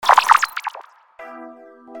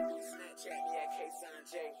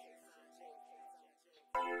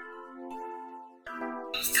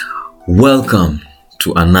Welcome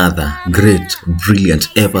to another great, brilliant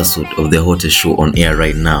episode of the hottest show on air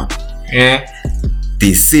right now.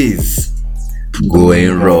 This is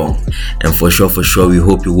Going Wrong. And for sure, we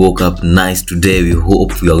hope you woke up nice today. We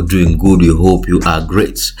hope you are doing good. We hope you are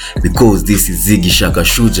great. Because this is Ziggy Shaka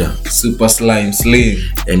Shuja. Super Slime Slim.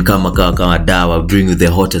 And kama dawa, bring you the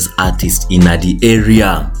hottest artist in the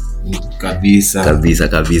area. Kabisa.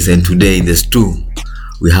 And today in the stew,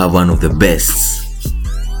 we have one of the best.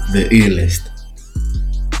 The illest.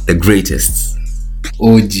 The greatest.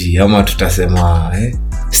 OG, ama tutasema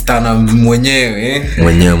Stana mwenyewe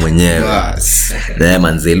Mwenyewe. Yes.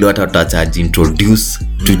 Manze leo tutachaji introduce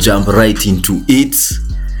to jump right into it.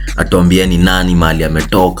 Atuambia ni nani, mahali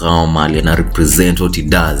ametoka au mahali ana represent what he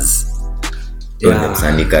does.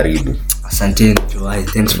 Msanii karibu. Asante Joy,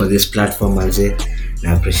 thanks for this platform manze.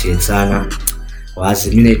 Na appreciate sana. Wazi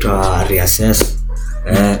mimi naitwa Reassess.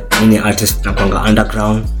 Mimi ni artist na kwanga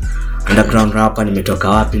underground rapper. Nimetoka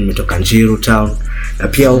wapi? Nimetoka Njiru town. Na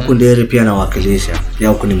pia huku Nderi pia nawakilisha. Pia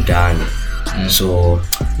huku ni mtaani. So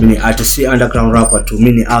mimi ni artist, underground rapper tu.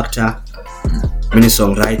 Mimi ni actor, mimi ni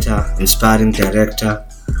songwriter, inspiring director,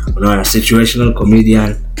 unaona, situational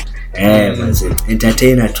comedian, manzi,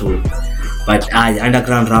 entertainer too. But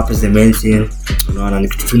underground rap is the main thing. Unaona, ni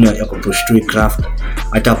kitu tu ya kupush to craft.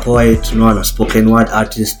 Hata poet, unaona, spoken word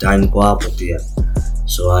artist and kwa hapo pia.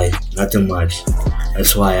 So nothing much.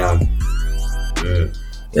 That's why I am.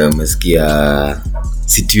 Umesikia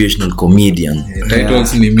situational comedian.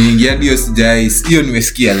 Titles ni mingi, hadi hiyo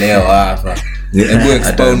nimesikia leo hapa. Hebu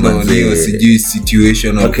expound on hiyo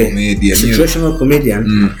situational comedian. Situational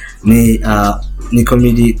comedian ni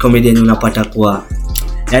comedian unapata kwa,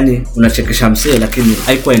 yani unachekesha msee lakini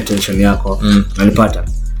haikuwa intention yako. Unanipata?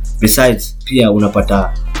 Besides pia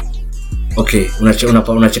unapata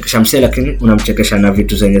unachekesha msee lakini unamchekesha na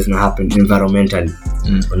vitu zenye zina happen environmentally.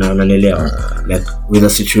 Unanielewa? Like with a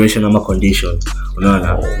situation ama condition.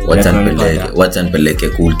 Unaona? Wacha nipeleke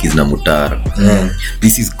cool kids na mutara.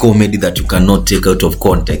 This is comedy that you cannot take out of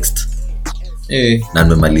context. Na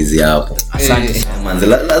nimemalizia hapo. Asante. Manze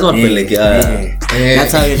lazima tupeleke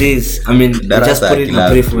That's how it is. I mean, just put it in a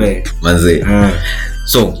brief way. Manze.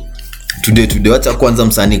 So today wacha kwanza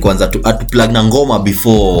msanii kwanza atuplug na ngoma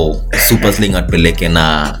before Super Sling atupeleke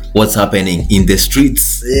na what's happening in the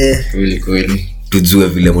streets. Kweli. Tujue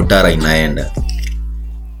vile mutara inaenda.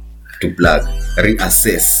 To plug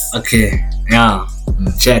reassess. Okay. Yeah.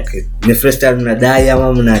 Check it. Ni first time mnadai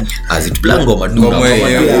ama mna azitupla ngoma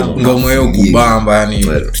yao kubamba, yani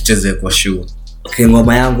tucheze kwa show. Okay,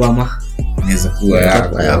 ngoma yangu ama inaweza kuwa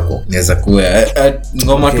yako. Inaweza kuwa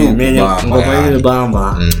ngoma tu. Ngoma hii ni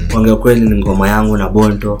bamba. Kwa kweli ni ngoma yangu na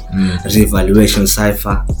Bonto. Revaluation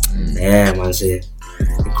Cypher. Manze.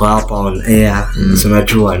 Iko hapa on air.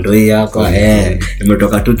 Tunajua ndio hii hapa.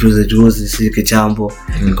 Imetoka tu juzi si kichambo.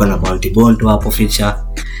 Iko na Bounty Bonto hapo feature.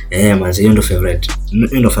 Manze, hiyo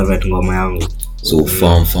ndio favorite ngoma yangu. So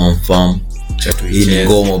fam. Hii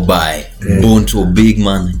ngoma by Bonto Big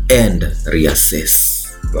Man and Reassess.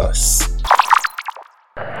 Boss.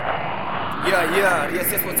 Yeah,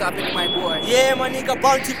 Reassess, what's happening, my boy? Yeah, my nigga,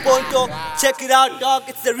 Bounty Bonto. Check it out, dog.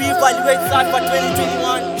 It's the Reevaluate Cypher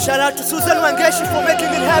 2021. Shout out to Susan Wangeshi for making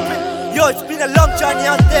it happen. Yo, it's been a long journey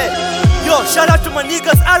out there. Yo, shout out to my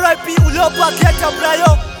niggas, R.I.P. Ulopa, Keta,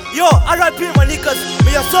 Brayo. Yo, R.I.P. my niggas.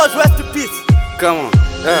 May your souls rest in peace. Come on,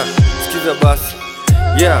 excuse the bus.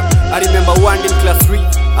 Yeah, I remember one day in class 3,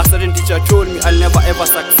 a certain teacher told me I'll never ever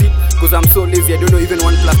succeed, cause I'm so lazy, I don't know even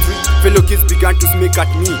 1 plus 3. Fellow kids began to smirk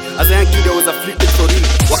at me. As a young kid I was afflicted for real.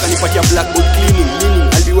 Wakanipatia blackboard cleaning, meaning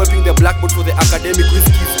I'll be wiping the blackboard for the academic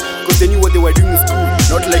whiskies, cause they knew what they were doing in school.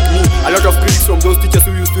 Not like me, a lot of critics from those teachers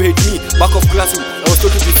who used to hate me. Back of classroom, I was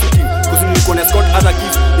told to be sitting, cause nilikuwa na escort other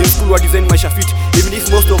kids in school were design my shafit. Even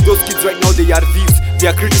if most of those kids right now they are thieves,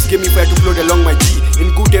 their critics gave me fire to float along my G. In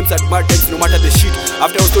good times, at bad times, no matter the shit.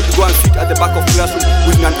 After I was told to go and sit at the back of classroom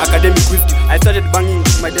with an academic whiskey, I started banging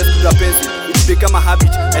my desk with a pencil. It's become a habit.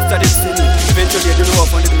 I started singing. Eventually, I don't know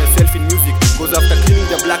how I found myself in music, because after cleaning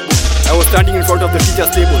the blackboard, I was standing in front of the teacher's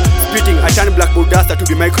table, spitting. I turned blackboard duster to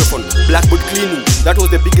the microphone. Blackboard cleaning, that was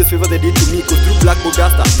the biggest favor they did to me, because through blackboard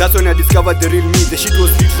duster, that's when I discovered the real me. The shit was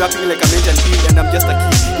street rapping like a mental field, and I'm just a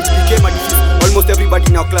kid. It became a disease. Almost everybody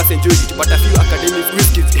in our class enjoyed it, but a few academic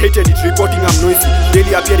whiskies hated it, reporting I'm noisy,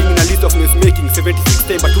 daily appearing in a list of noise making, 76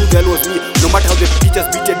 times, but who the hell was me? No matter how the teachers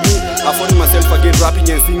beated me, I found myself again rapping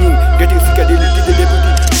and singing, getting sicker daily. The deputy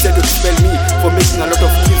decided to expel me for making a lot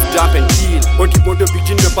of kids jump and heal. Bonto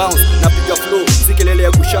begin to bounce, na piga flow, sikelele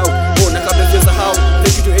ya kushau. Na kabla sijasahau,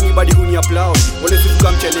 thank you to anybody who ni applaud. Wale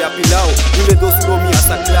sifuka mchele ya pilau, even those who know me as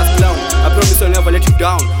a class clown. I promise I'll never let you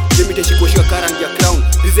down. Let me take you to a car and your clown.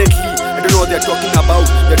 Recently, they're talking about.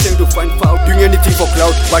 They're trying to find out, doing anything for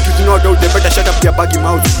clout. But with no doubt, they better shut up their baggy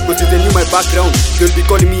mouth. Because if they knew my background, they'll be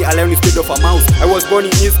calling me a lion instead of a mouse. I was born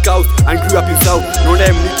in East Coast and grew up in South. Now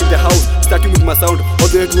I'm unique in the house, starting with my sound, all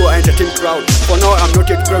the way to an entertain crowd. For now, I'm not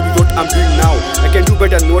yet proud with what I'm doing now. I can do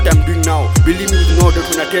better than what I'm doing now. Believe me with no doubt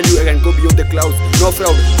when I tell you I can go beyond the clouds. No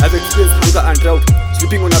fraud, I've experienced hunger and drought.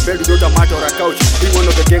 Sleeping on a bed without a mat or a couch. Being one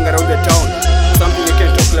of the gang around the town. Something I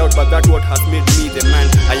can't talk loud, but that's what has made me the man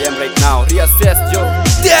I am right now. Reassess, yo.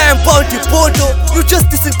 Damn, Bounty Poto, you just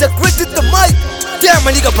disintegrated the mic. Damn, my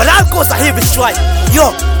nigga, but I'll cause a heavy strike. Yo,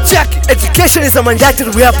 check, education is a mandatory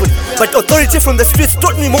weapon, but authority from the streets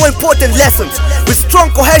taught me more important lessons. With strong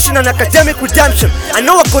cohesion and academic redemption, I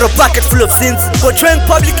know I got a bucket full of sins. Portraying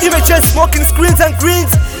public images, smoking screens and greens.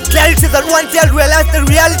 Clarity that one day I'll realize the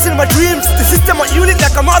reality in my dreams. The system are unit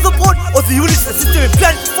like a motherboard, or the unit the system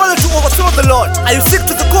implanted further to overthrow the Lord. Are you sick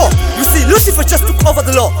to the core? You see, Lucifer just took over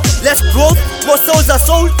the law. Less growth, more souls are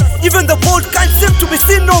sold. Even the bold can't seem to be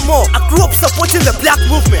seen no more. I grew up supporting the black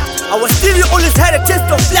movement. Our stereo always had a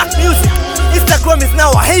taste of black music. Instagram is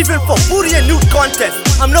now a haven for booty and nude content.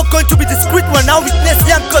 I'm not going to be discreet when I witness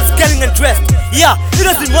young girls getting undressed. Yeah, it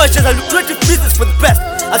has emerged as a lucrative business for the best.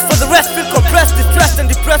 As for the rest, feel compressed, distressed and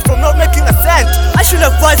depressed from not making a cent. I should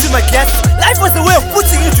advise you, my guest, life was a way of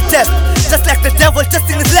putting you to test. Just like the devil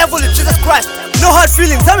testing his level in Jesus Christ. No hard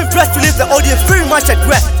feelings, I'm impressed to leave the audience very much at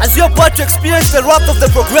rest. As you're about to experience the wrath of the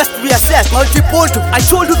progressed reassess. Bounty Poto, I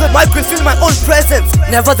told you the mic will feel my own presence.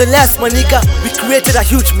 Nevertheless, my nigga, we created a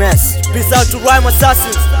huge mess. Peace out to rhyme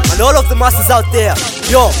assassins and all of the masses out there.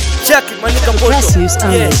 Yo, check it, my nigga Poto.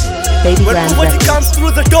 Yeah. Baby When Grand poverty Records. comes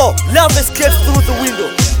through the door, love escapes through the window.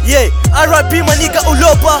 Yeah, R.I.P. my nigga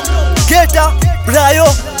Ulopa, Geta, Brayo.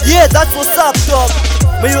 Yeah, that's what's up, dog.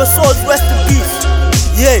 May your souls rest in peace.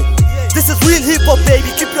 Yeah, this is real hip hop, baby.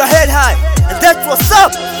 Keep your head high, and that's what's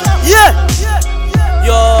up. Yeah,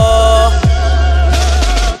 yo.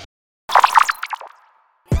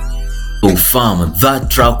 Oh fam, that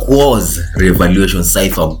track was Revolution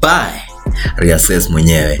Cypher by Reassess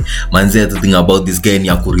mwenyewe. Manze, the thing about this guy ni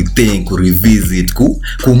ya kurethink, kurevisit,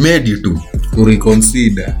 kumedi tu,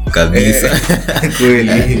 kureconsider kabisa.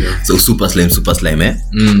 Kweli. So super slime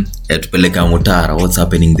tupeleka Mutara, what's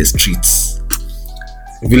happening in the streets?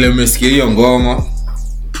 Vile mmesikia hiyo ngoma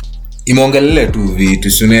imeongelea tu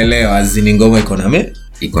vitu tunaelewa, azini ngoma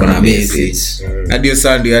iko na message. Hadi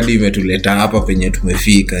sasa hadi imetuleta hapa penye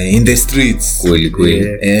tumefika in the streets.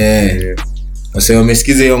 Kweli. Wase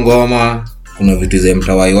wamesikiza hiyo ngoma, kuna vitu za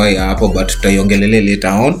mtawaiwai hapo, but tutaiongelelea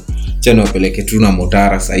later on. Chana wapeleke tu na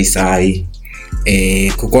Mutara sai.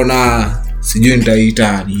 Kukona sijui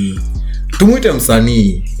nitaita ni tumuite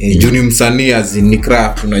msanii, juni msanii azini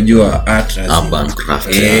craft, unajua art urban craft.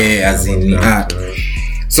 Azini art.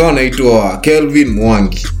 So anaitwa Kelvin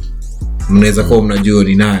Mwangi. Mnaweza kuwa mnajua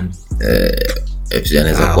ni nani?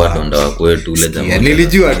 Anaweza kuwa tonda wa kwetu ule jamaa.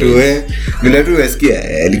 Nilijua tu bila tu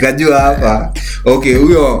usikia nikajua hapa. Okay,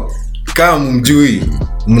 huyo kama mjui,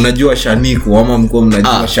 mnajua Shaniku ama mko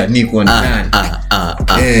mnajua Shaniku ni nani?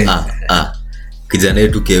 Kijana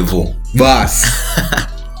yetu Kevo. Bas.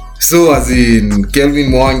 So azin Kelvin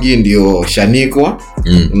Mwangi ndio Shanikwa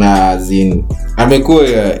na azin amekuwa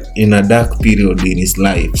in a dark period in his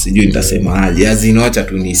life. Sijui nitasema aje. Azin acha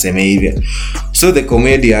tu niseme hivyo. So the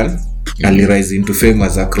comedian ali rise into fame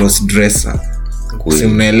as a cross dresser. Si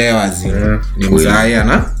mnaelewa azin. Ni mzaya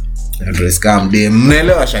na dress kama dem.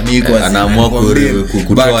 Mnaelewa Shanikwa anaamua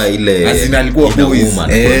kutoa ile azin alikuwa boys.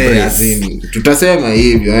 Azin tutasema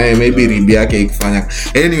hivyo. Maybe ribi yake ikifanya.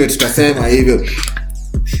 Anyway tutasema hivyo.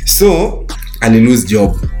 So ali lose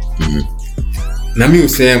job. Na mimi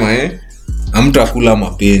usema amtu akula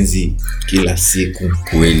mapenzi kila siku.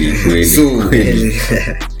 Kweli. So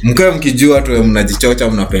mkae mkijua tu mnajichocha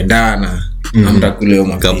mnapendana, amtakula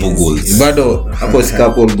mapenzi. Bado hapo si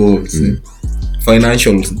couple goals.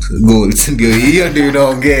 Financial goals ndio hiyo ndio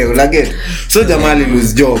inaongea. Unage. So jamaa ali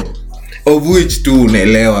lose job. Of which tu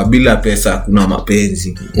unaelewa bila pesa kuna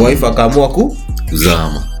mapenzi. Wife akaamua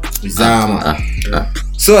kuzama.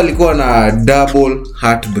 So alikuwa na double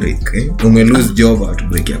heartbreak. Ume lose job,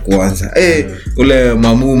 heartbreak ya kwanza. Ule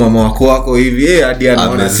mama wako hivi hadi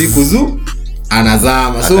anaona siku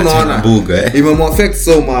anazama. So unaona imemwaffect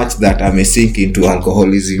so much that ame sink into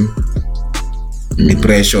alcoholism,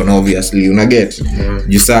 depression obviously. Una get?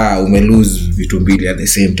 Jusa ume lose vitu mbili at the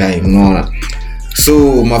same time, unaona.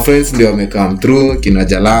 So my friends ndio wamecome through, kina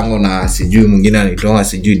Jalango na sijui mwingine anaitoa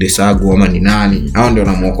sijui Desagu ama ni nani. Hao ndio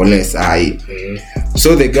wanamuokolea sai.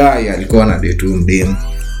 So the guy alikuwa na date dem.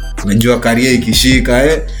 Unajua career ikishika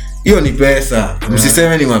hiyo ni pesa.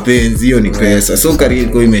 Msiseme ni mapenzi, hiyo ni pesa. So career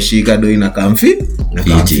iko imeshika do ina kamfi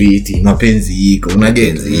na fiti, mapenzi iko,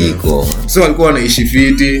 unagenzi iko. So alikuwa anaishi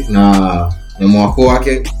fiti na mwako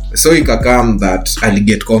wake. So ikakam that ali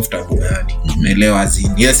get comfortable yani. Umeelewa azini.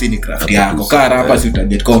 Yes, ni craft yako. Kara hapa si uta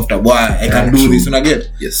get comfortable. I can do this, unaget.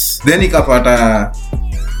 Yes. Then ikapata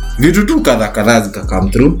vitu tu kadha zika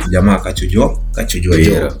come through. Jamaa akachujwa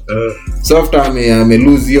job. So after ame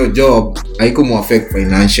lose hiyo job, haikumu affect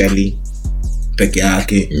financially peke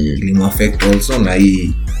yake. Ilimu affect also na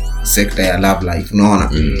hii sector ya love life,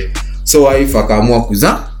 unaona. So wife akaamua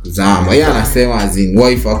kuzama. Yeye anasema azin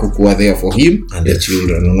wife hakuwa there for him and the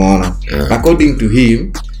children, unaona. According to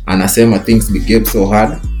him, anasema things became so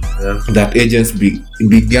hard that agents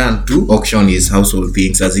began to auction his household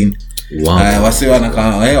things, azin wase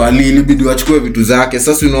walibidi wachukue vitu zake.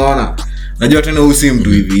 Sasa unaona, najua tena usi mtu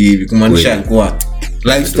hivi kumaanisha alikuwa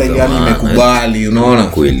lifestyle yani imekubali, unaona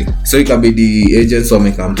kweli. So ikabidi agents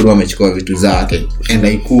wamekam through wamechukua vitu zake and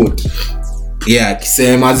I quote,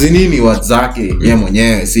 akisema zinini watu zake yeye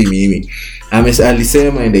mwenyewe, si mimi.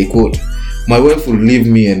 Alisema and I quote, my wife will leave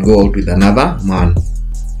me and go out with another man.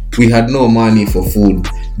 We had no money for food,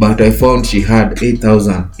 but I found she had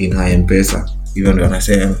 8,000 in her M-Pesa. Even ndio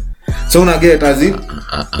anasema. So una get azi?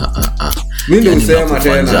 Mimi ndio usema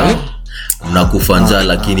tena. Mnakufa njaa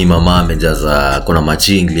lakini mama amejaza kuna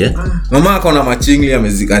machingli Mama akona machingli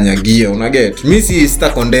amezikanyagia, una get. Mimi si sita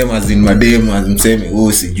condemn as in madem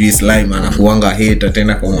mseme sijui slime anakuanga hater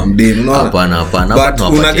tena kwa mdem, unaona. Hapana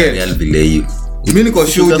but una get vile hiyo. Mimi niko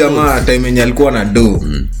sure jamaa time yenye alikuwa na do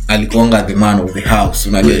alikuanga the man of the house,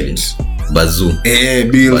 una get. Bazu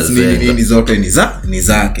bills nini zote ni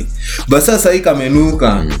zake. Basi sasa hii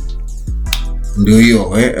kamenuka ndio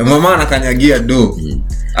hiyo mama anakanyagia do.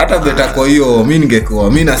 Hata beta kwa hiyo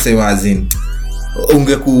mimi nasema azin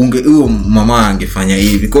huyo mama angefanya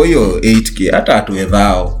hivi. Kwa hiyo 8k hata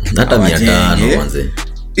atuedhao hata 500 manze.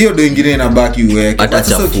 Hiyo do ingine inabaki uweke. Hata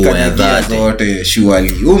chafua ya dhati zote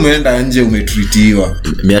surely. Umeenda nje umetreatiwa.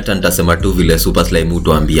 Mimi hata nitasema tu vile super slime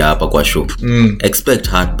utuambia hapa kwa show. Expect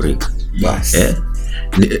heartbreak. Bas.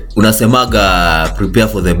 Unasemaga prepare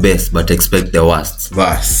for the best but expect the worst.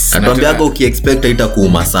 Bas. Atuambiaga ukiexpect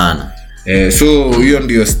haitakuuma sana. So hiyo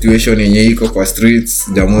ndio situation yenye iko kwa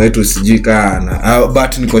streets. Jamaa wetu sijikana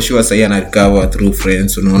but niko sure sasa ana recover through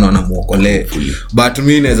friends, unaona, anamuokolea. But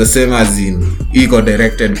mimi naweza sema azin iko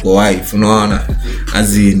directed kwa wife, unaona,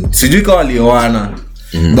 azin sijui kama walioana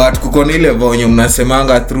but kuko ile vonyo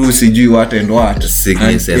mnasemanga through sijui what and what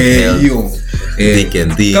sickness and health hiyo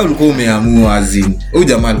kama ulikuwa umeamua azin huyu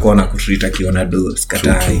jamaa alikuwa anakutreat akiona dose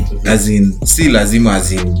katai azin si lazima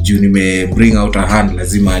azin juu nime bring out a hand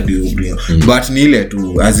lazima adu bring but ni ile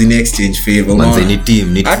tu azin exchange favor, unaona, ni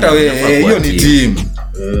team hata wewe hiyo ni team.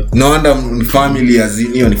 No wonder family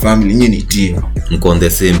azin hiyo ni family, nyinyi ni team, mko on the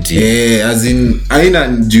same team. Azin aina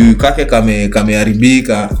juu kake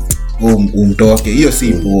kameharibika umtoke, hiyo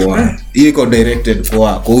si poa. Hiyo iko directed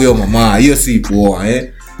kwa huyo mama, hiyo si poa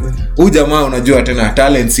huyu jamaa unajua tena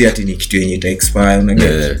talent si ati ni kitu yenye ita expire,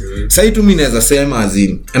 unaget. Sasa tu mimi naweza sema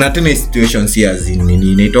azin na tena situation si azin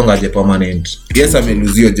ni inaitonga je permanent. Yes,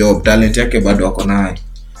 ameluzio job, talent yake bado wako nayo.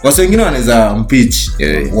 Watu wengine wanaweza mpitch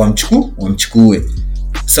wamchukue.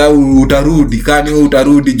 Sasa utarudi kani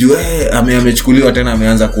utarudi juu amechukuliwa tena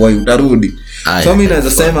ameanza kuwa utarudi. So mimi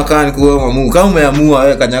naweza sema kani kwa mamu kama umeamua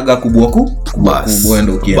wewe kanyaga kubwa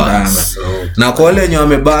ndio ukiendanga. Na kwa wale wenye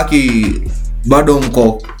wamebaki bado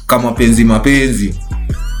mko kama mapenzi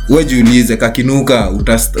wewe jiulize kakinuka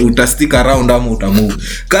utastick around ama utamove.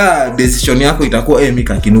 Ka decision yako itakuwa mimi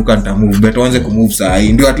kakinuka nitamove, better anze kumove saa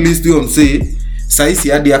hii ndio at least huyo msee saisi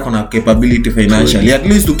hadi yako na capability financially at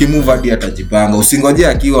least ukimove hadi atajipanga, usingoje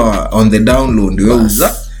akiwa on the download wewe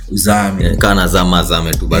uzame kana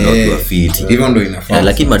zame tu bado akiwa fit. Hivyo ndio inafaa.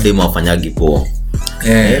 Lakini mademo wafanyagi poa.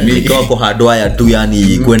 Mimi kwa hardware tu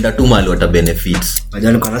yani kwenda tu mali wata benefits.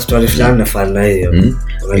 Majani kuna story fulani na fana hiyo.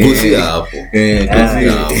 Ngozi hapo.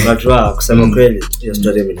 Unajua kusema kweli hiyo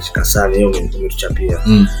story imenishika sana, hiyo umetuchapia.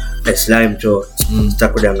 Slime to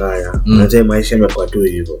sitakudanganya. Unajua maisha yamekuwa tu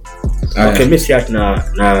hivyo. Okay, mimi si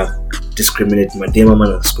na discriminate madema ama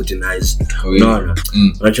na scrutinize. Unaona?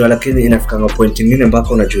 Unajua lakini inafika na point nyingine mpaka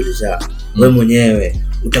unajiuliza wewe mwenyewe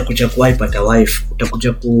utakuja kuipata wife,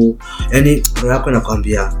 utakuja yani roho yako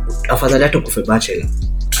inakwambia afadhali hata kufe bachelor.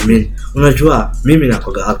 I mean, unajua mimi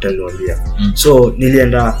nakoga after niambia. So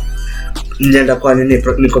nilienda kwa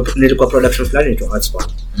nilikuwa production fulani to hotspot.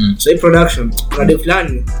 So in production kuna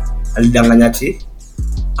fulani alidanganya ati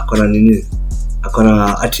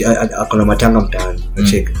akona matanga mtaani,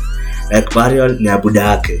 check like burial ni abuda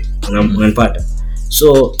yake, unanipata.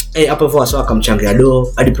 So hapo for akamchangia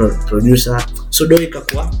do hadi producer, so do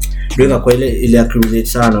ikakuwa ile accumulate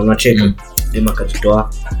sana, unacheka. Dema akajitoa.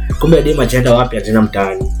 Kumbe Dema ajaenda wapi atena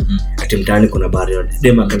mtaani. Ati mtaani kuna barrier.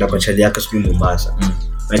 Dema akaenda kwa chali yake sijui Mombasa.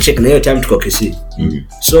 Na check na hiyo time tuko Kisii.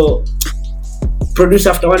 So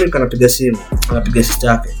producer after one anapiga simu, anapiga sister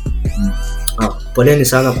yake. Poleni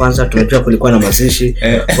sana kwanza, tumejua kulikuwa na mazishi.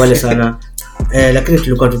 Pole sana. Lakini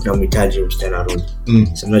tulikuwa tu tunamhitaji msichana arudi.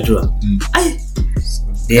 Sasa unajua.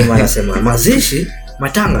 Dema anasema mazishi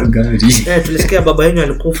matanga tulisikia baba yenu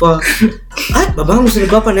alikufa. Baba yangu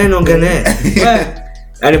siko hapa naye naongea naye.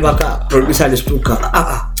 Yaani baka producer alistuka.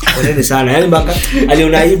 Poleni sana. Yaani baka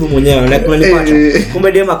aliona aibu mwenyewe na kunanipata.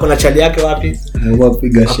 Kumbe Dema kuna chali yake wapi?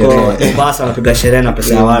 Anapiga sherehe. Mombasa anapiga sherehe na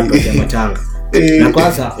pesa ya watu ya matanga. Na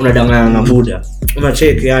kwanza unadanganya na muda.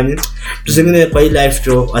 Unacheki yani tusingine kwa hii life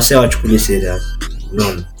tu wase wachukulie serious.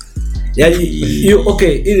 Unaona? Yaani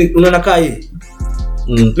okay, hii unaona kaa hii.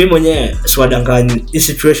 Mimi mwenyewe siwadanganyi, hii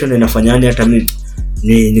situation inafanyani hata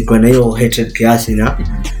mimi niko na hiyo hatred kiasi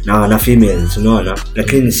na females, unaona,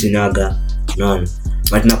 lakini sinaga, unaona,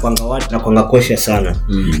 but nakwanga cautious sana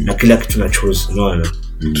na kila kitu na choose, unaona.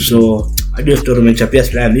 So hadi story umechapia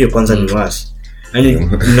slime hiyo kwanza ni wasi, yani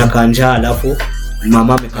mnakanja alafu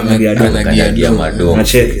mama amekamia madomo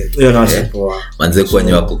nacheke hiyo na sipoa manze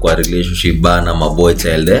kwenye wako kwa relationship bana maboy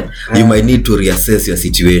child you might need to reassess your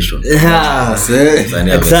situation.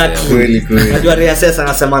 Exactly. Unajua reassess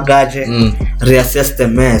anasema gaje? Reassess the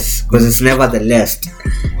mess because it's never the last.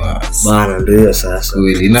 Bana ndio sasa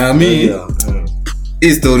kweli. Na mimi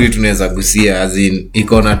hii story tunaweza gusia as in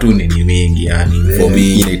iko na tu nini mingi yani for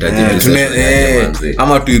me inahitaji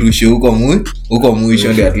ama tuirushe huko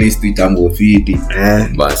mwisho ndio at least tuitambo fiti.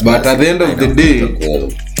 But at the end of the day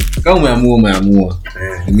kama umeamua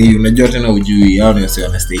ni unajua tena ujui hao ni wase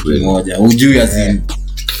wana stake moja ujui as in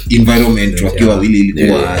environment wakiwa vile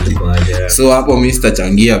ilikuwa aje. So hapo mimi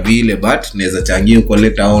sitachangia vile but naweza changia uko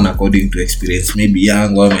later on according to experience maybe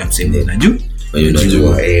yangu au msemo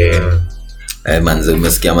unajua manze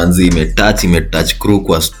umesikia manzi imetouch crew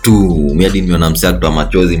kwa stu mimi hadi nimeona msaka kwa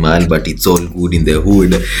machozi mahali but it's all good in the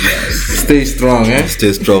hood. Stay strong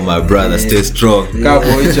stay strong my brother, stay strong.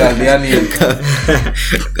 Cowboy child yani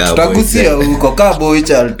tutagusia huko cowboy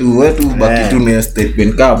child tu wetu baki tu na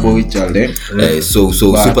statement cowboy child so but,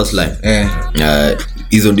 super slime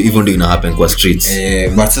hizo ndio ina happen kwa streets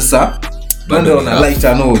but sasa bado on a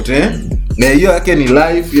lighter note hiyo yake ni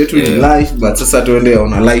life yetu ni life but sasa tuende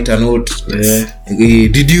on a lighter note.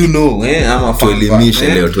 Did you know ama tuelimishe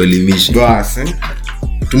leo tuelimishe basi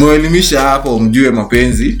tumeelimisha hapo mjue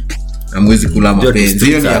mapenzi na mwezi kula mapenzi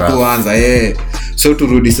hiyo ni ya kwanza so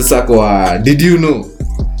turudi sasa kwa did you know.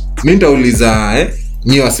 Mimi nitauliza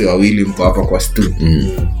nyi wase wawili mpo hapa kwa stu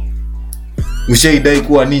ushaidai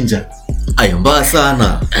kuwa ninja? Ayo mbaya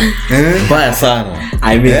sana mbaya sana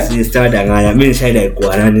I mean stadanganya mimi shaidai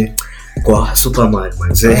kuwa nani kwa Superman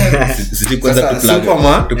manze. Sisi kwanza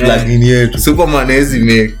tu plug in yetu Superman hizi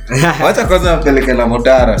make acha kwanza mpeleke na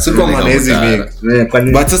motara Superman hizi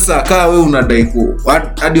make but sasa kama wewe unadai ku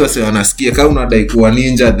hadi wase wanasikia kama unadai kuwa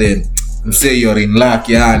ninja then say you're in luck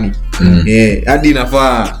yani hadi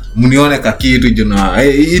inafaa mnione ka kitu juna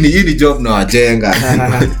hii ni job na wajenga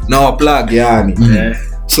na wa plug yani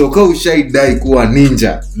so kama ushaidai kuwa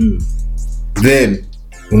ninja then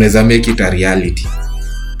unaweza make it a reality.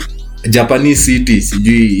 Japanese city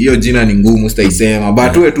sijui hiyo jina ni ngumu sitaisema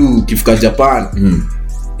but wewe tu ukifika Japan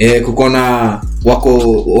kuko na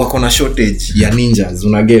wako na shortage ya ninjas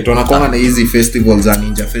unaget wanakuwa na hizi festivals za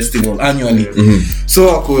ninja festival annually so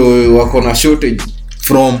wako na shortage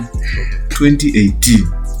from 2018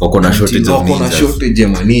 wako na shortage of ninjas wako na shortage ya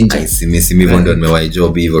ninja mimi hivyo ndio nimewahi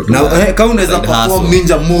job hivyo tu na kama unaweza perform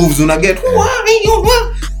ninja moves unaget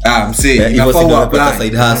msee inafaa kupata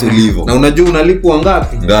side hustle hivyo na unajua unalipwa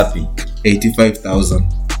ngapi 85,000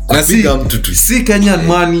 na si Kenyan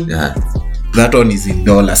money that one is in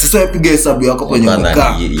dollars. Sasa upige hesabu yako kwenye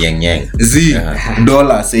mkaa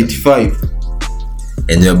dollars 85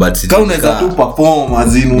 enyewe but kama unaweza tu perform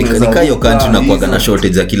azinu unaweza nika hiyo country na kuaga na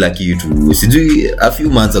shortage ya kila kitu sijui a few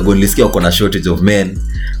months ago nilisikia wako na shortage of men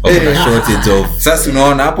wako na shortage of sasa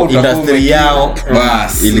unaona hapo industry yao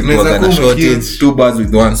bas ilikuwa na shortage two birds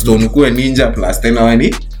with one stone kuwe ninja plus tena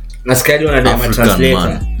wani nasikia wana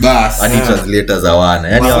translator bas hadi translators hawana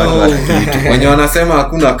yani hawa kitu wenye wanasema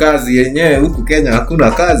hakuna kazi yenyewe huku Kenya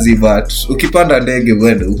hakuna kazi but ukipanda ndege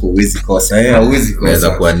uende huko huwezi kosa huwezi kosa unaweza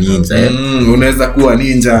kuwa ninja unaweza kuwa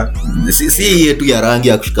ninja si yetu ya rangi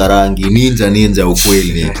ya kushika rangi ninja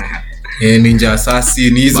ukweli ninja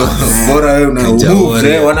assassin hizo bora wewe una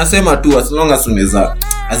move wanasema tu as long as unaweza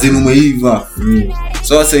azinu umeiva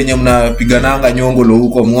So sasa wenye mnapigananga nyongolo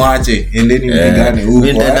huko mwache endeni mpigane huko.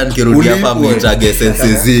 Mimi nenda nikirudi hapa mnitage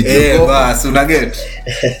sense bas una get.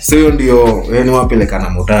 So hiyo ndio yani wapeleka na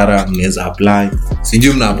motara mnaweza apply.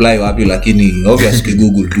 Sijui mna apply wapi lakini obviously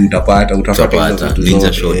Google tu utapata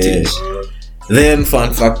ninja shortage. Then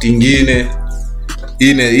fun fact ingine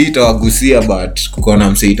itawagusia but kuko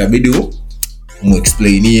na mse itabidi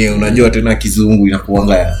explainie. Unajua tena kizungu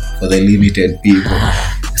inakuanga for the limited people.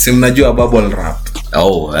 Si mnajua bubble wrap?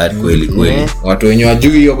 Kweli. Watu wenye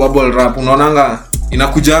wajui hiyo bubble wrap unaonanga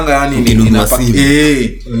inakujanga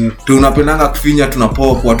yani tunapendanga kufinya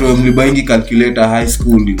tunapop. Watu mlibaingi calculator high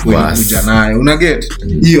school kuja nayo. Una get?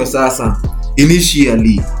 Hiyo sasa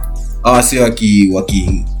initially si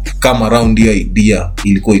waki come around hiyo idea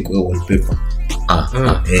ilikuwa iko wallpaper.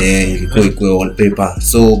 Ilikuwa iko wallpaper.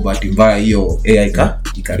 So but mbaya hiyo AI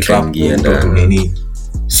ikatrap mtoto nini.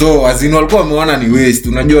 So azini walikuwa wameona ni waste.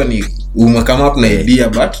 Unajua ni umekama up na idea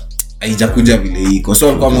but haijakuja vile iko. So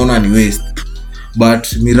walikuwa wameona ni waste.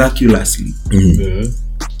 But miraculously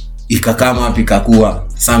ikakama up ikakuwa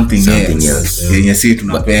something else. Yenye sisi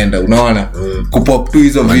tunapenda. Unaona? Kupop tu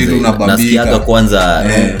hizo vitu unabambika. Nasikiaga kwanza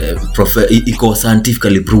iko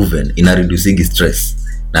scientifically proven ina reducing stress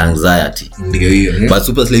na anxiety. Ndio hiyo. But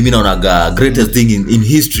super slim naonaga greatest thing in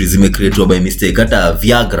history zimecreated by mistake. Hata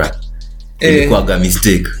Viagra ilikuwaga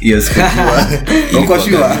mistake. Yes.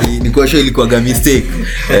 Niko sure ilikuwaga mistake.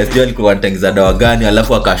 Sio alikuwa wanatengeza dawa gani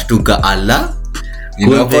alafu akashtuka ala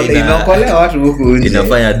inaokolea watu huku nje.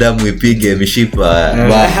 Inafanya damu ipige mishipa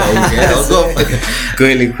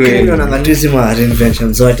kweli. Na ngatizi ma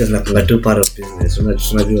reinvention zote zinakuwa tu part of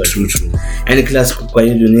business. Unajua true. Yani kila siku kwa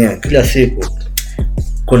hii dunia, kila siku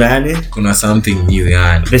kuna something new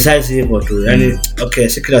yani. Besides hivyo tu yani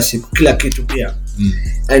si kila siku kila kitu pia.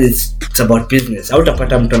 And it's about business.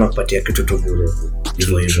 Hautapata mtu anakupatia kitu tu bure.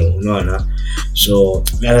 Hivyo unaona. So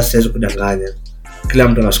mara siwezi kudanganya. Kila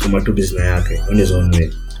mtu anasukuma tu business yake on his own way.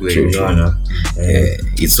 Unaona.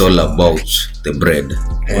 It's all about the bread.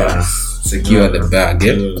 Secure the bag.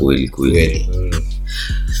 Kweli.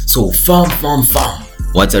 So farm.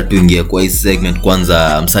 Wacha tuingie kwa hii segment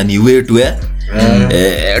kwanza. Msanii wetu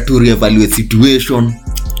to reevaluate situation,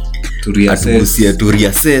 to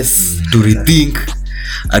reassess, to rethink,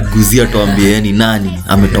 atguzia tuambie ni nani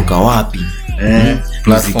ametoka wapi,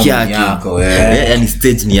 muziki yake yani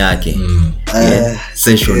stage ni yake,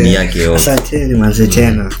 session ni yake. Asante manze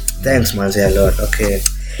tena, thanks manze a lot. Okay,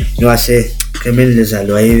 niwase kama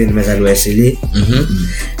nilizaliwa hivi, nimezaliwa Isili.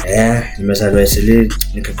 Nimezaliwa Isili,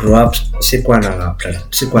 nika grow up,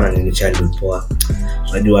 sikuwa na nini childhood poa.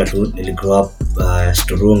 Unajua tu niligrow up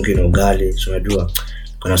Storungi na Ugali, unajua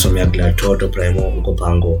kuna somea Glatoto Primo huko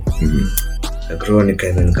Pango. Grow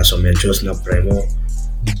nikasomea Jos na Primo.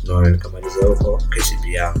 Nikamaliza huko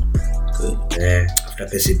KCP yangu. After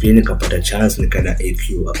KCP nikapata chance nikaenda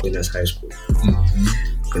AQ Aquinas High School.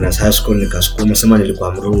 Kuna high school nikasukuma, sema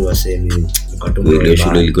nilikuwa mruu wa semi, nikatuma ile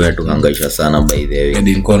shule ilikuwa inatuhangaisha sana by the way.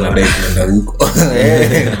 Nilikuwa na date kwenda huko.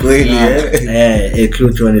 Kweli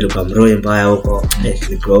AQ tu nilikuwa mruu mbaya huko.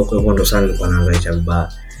 Nilikuwa huko ndo sana nilikuwa nahangaisha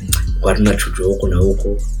mbaya. Kwa tuna chucho huko na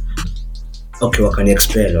huko. Okay, wakani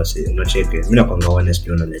expel wasi, unacheke. Mimi nakwanga honest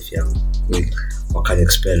na life yangu. Wakani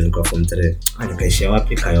expel nilikuwa form 3. Nikaishia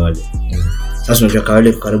wapi? Kayole. Sasa unajua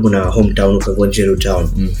Kayole karibu na hometown huko Njiru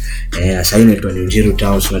Town. Sasa hivi ni Njiru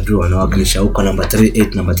Town, unajua nawakilisha huko number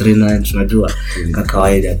 38, number 39, unajua kama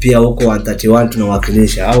kawaida. Pia huko 131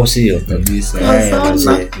 tunawakilisha, au sio?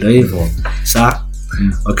 Kabisa. Ndio hivyo. Sasa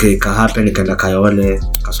okay, happen nikaenda Kayole,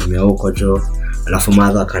 kasomea huko jo. Alafu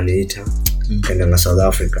mother akaniita, kaenda na South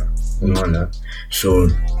Africa. Unaona?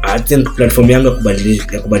 So I think platform yangu ya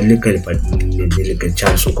kubadilika ilipata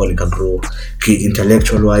chance huko, nika grow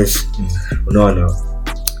intellectual wise. Unaona?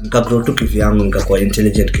 Nika grow tu kivyangu, nikakuwa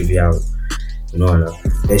intelligent kivyangu. Unaona?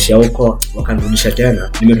 Kisha huko wakanirudisha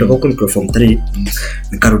tena. Nimetoka huko niko form 3.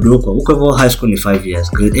 Nikarudi huko. Huko high school ni 5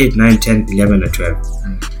 years. Grade 8, 9, 10, 11 na 12.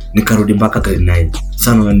 Nikarudi mpaka grade 9.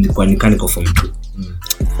 Sana nilikuwa niko form 2.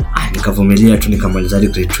 Nikavumilia tu nikamaliza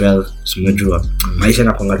grade 12. Unajua maisha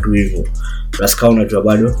yanakwanga tu hivyo. Plus kama unajua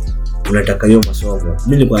bado unataka hiyo masomo.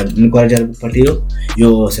 Mimi nilikuwa najaribu kupata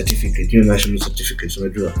hiyo certificate, hiyo national certificate,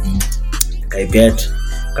 unajua. Get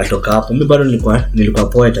katoka hapo. Mimi bado nilikuwa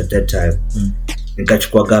poet at that time.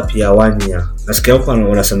 Nikachukua gap ya 1 year. Nasikia huko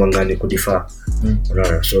wanasema ngani kudifa.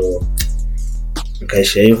 Unaona? So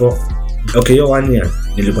nikaisha hivyo. Okay, hiyo 1 year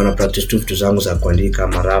nilikuwa na practice tu vitu zangu za kuandika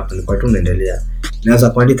rap, nilikuwa tu naendelea. Naanza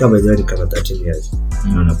kuandika by the way kama 13 years.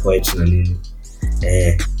 Na poets na nini.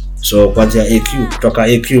 So kwanza AQ, kutoka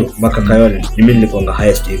AQ mpaka Kayole, mimi nilikuwa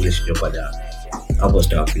highest English ndio kwa hapo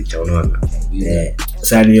staff picha, unaona.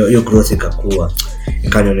 sasa hiyo growth ikakua,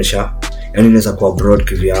 ikanionyesha yani naweza kuwa broad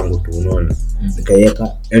kivyangu tu, unaona.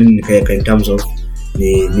 Nikaweka in terms of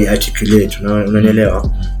ni articulate,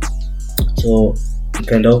 unanielewa. So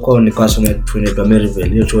nikaenda huko nikasoma tunaitwa Maryville.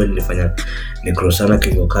 Hiyo chuo nilifanya ni grow sana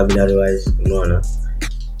vocabulary wise, unaona.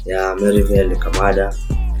 Ya Maryville Kamada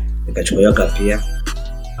nikachukua yoga pia.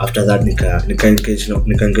 After that nika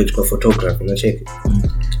engage kwa photography, unacheki.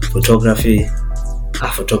 Photography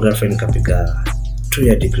nikapiga 2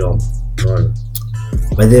 year diploma, unaona.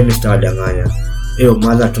 By the way Mr. Danganya, hiyo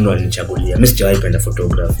mother tu ndo alinichagulia. Mimi sijawahi penda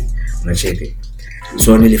photography, unacheki.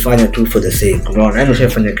 So nilifanya tu for the sake, unaona. Yaani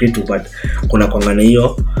ushafanya kitu but kuna kwangana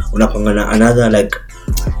hiyo, unakwangana another like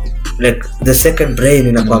the second brain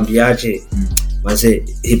inakwambiaje maze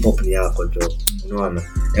hip hop ni yako jo, unaona.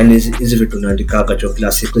 Yaani hizi vitu unaandika kwa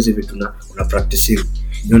kila siku, hizi vitu una practicing,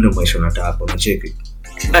 hiyo ndio maisha unataka, unacheki.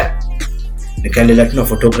 Nikaendelea na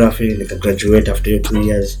photography, nika graduate after 2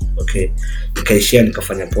 years, okay. Nikaishia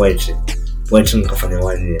nikafanya poetry nikafanya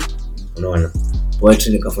 1 year, unaona.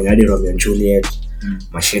 Poetry nikafanya hadi Romeo and Juliet,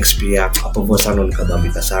 ma Shakespeare. Hapo sana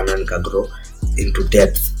nikabambika sana, nika grow into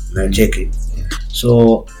depth na cheki.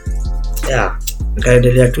 So yeah,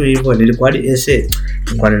 nikaendelea tu hivyo. Nilikuwa hadi essay,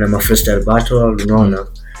 nilikuwa na freestyle battle, unaona.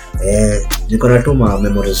 Niko na tuma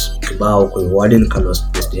memories kibao kwa hiyo hadi nika lost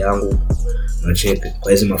best yangu, unacheki,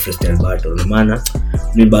 kwa hizo freestyle battle. Kwa maana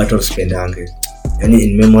ni battle spendange, yani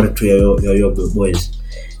in memory tu ya boys.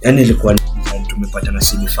 Yani ilikuwa tumepata na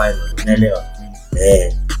semi final, unaelewa.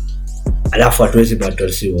 Alafu hatuwezi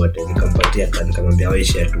battle si wote, nikampatia nikamwambia wewe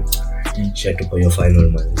share tu kwa hiyo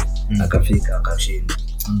final man. Akafika akashinda,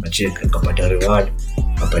 acheka, akapata reward,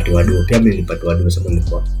 akapata wado. Pia mimi nilipata wado, sababu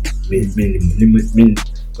nilikuwa mimi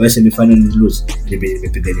kwa semi final ni lose,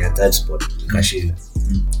 nimepigania third spot, nikashinda.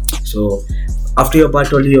 So after your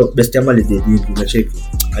battle hiyo best time alidedini, unacheki,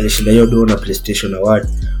 alishinda hiyo do na PlayStation award,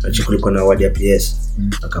 unacheki. Kulikuwa na award ya PS,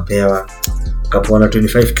 akapewa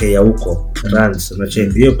 25k ya huko runs,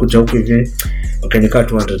 unacheki. Hiyo kucha huko hivi wakanika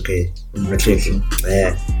 200k, unacheki.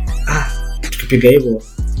 Tukipiga hivyo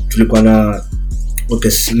tulikuwa na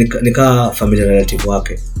okay, nika family relative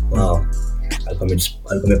wake, wow,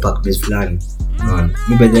 alikuwa pack base fulani, unaona.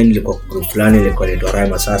 Mimi then nilikuwa group fulani, ilikuwa inaitwa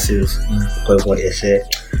Rhyme Assassins. Kwa hivyo essay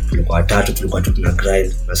tulikuwa watatu, tulikuwa tu tuna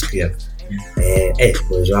grind, nasikia.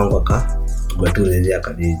 Boys wangu akapigwa tu rezi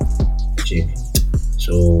akadi cheki.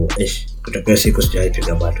 So kutokea siku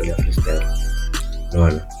sijaipiga battle ya freestyle,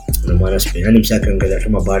 unaona. Na maana Spain yani msaka angalia tu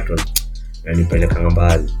battle na nipeleka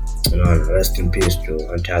mbali, unaona. Rest in peace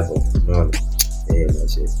to Antago, unaona.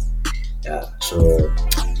 Yeah, so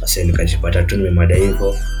asa nikajipata tu nimemada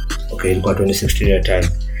hivyo. Okay, ilikuwa 2016 ya time.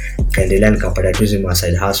 Kaendelea nikapata tu zima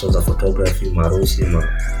side hustles za photography, marusi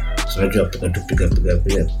unajua,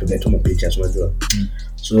 piga tu mapicha, unajua.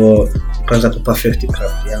 So kwanza ku perfect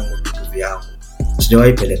craft yangu, vitu vyangu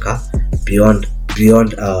sijawahi peleka beyond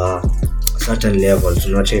certain levels,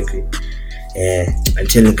 unacheki.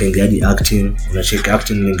 Until nikaingia hadi acting, unacheki.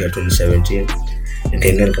 Acting niliingia 2017,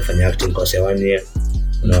 nikaingia nikafanya acting kwa 1 year,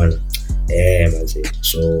 unaona. Manzi.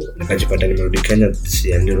 So nikajipata nimerudi Kenya this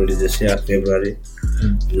year February.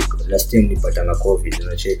 Last year nilipata na COVID,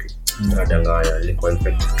 unacheki. Nadanganya, nilikuwa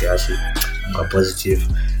infected kiasi, kwa positive.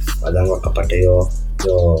 Baadaye akapata hiyo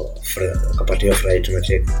flight,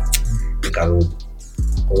 unacheki.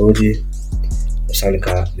 Nikarudi sasa,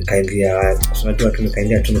 nikaingia, unajua tu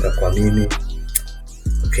nikaingia tu nikakuwa mimi.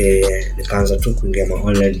 Okay, nikaanza tu kuingia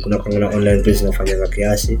online. Kuna online business nafanya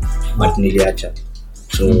kiasi but niliacha.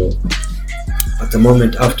 So at the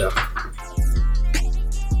moment after,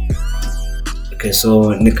 okay,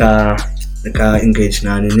 so nika engage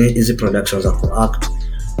na hizi productions za act,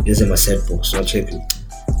 hizi ma set books, unacheki.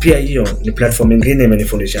 Pia hiyo ni platform nyingine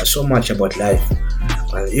imenifundisha so much about life.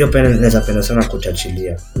 Hiyo pena naweza penda sana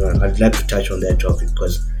kutachilia. I'd like to touch on that topic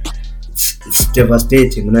because it's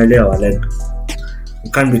devastating, unaelewa. Like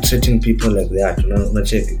you can't be treating people like that,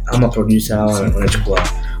 unacheki. Ama producer wanachukua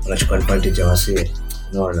advantage ya wasee,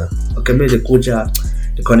 unaona. Okay, mimi nilikuja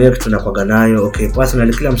connect tunakwaga nayo. Okay,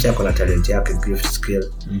 personally kila msee ako na talent yake, gift,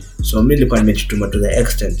 skill. So mimi nilikuwa nimejituma to the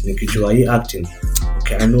extent nikijua hii acting,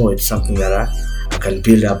 okay, I know it's something that I can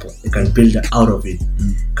build up, I can build out of it,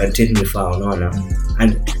 can take me far, unaona.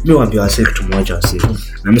 And mimi waambia wasee kitu moja, wasee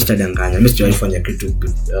na Mr. Danganya, mimi sijaifanya kitu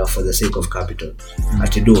for the sake of capital.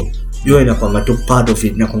 Ati do hiyo inakuwa tu part of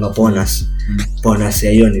it, inakuwa bonus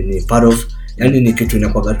ya hiyo ni part of, yani ni kitu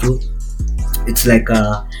inakuwa tu, it's like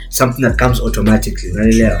something that comes automatically,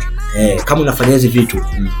 unaelewa. Kama unafanya hizi vitu,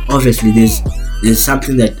 obviously there's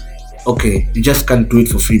something that, okay, you just can't do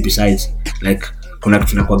it for free. Besides, like kuna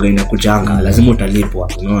kitu inakuwa inakujanga lazima utalipwa,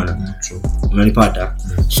 unaona. Unanipata?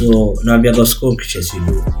 So naambia go school kichase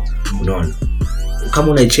do, unaona.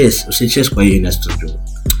 Kama una chase usichase kwa hiyo industry do,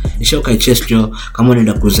 nisho kai chase jo kama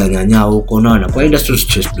unaenda kuuza nyanya huko, unaona. Kwa industry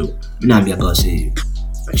usichase do, mimi naambia go see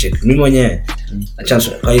check. Mimi mwenyewe acha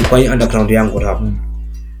kwa hii underground yangu rap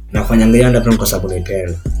nafanya ngaya underground kwa sababu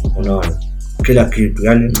naipenda, unaona. Kila kitu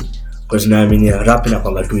yani kwa zinaamini rap na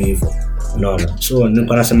kwamba tu hivyo, unaona. So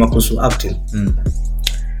niko nasema kuhusu acting.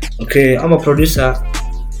 Okay, ama producer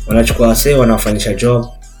wanachukua wasee wanafanyisha job,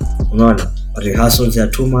 unaona. Rehearsals ya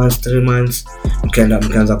 2 months 3 months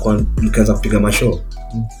mkaanza kupiga mashow.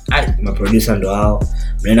 Ma producer ndo hao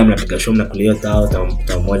mnaenda mnapiga show mnakulia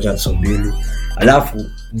ta moja au mbili, alafu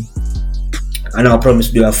ana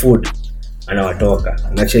promise do ya food anawatoka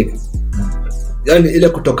anacheki. Yani ile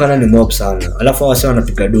kutokana ni mob sana, alafu wase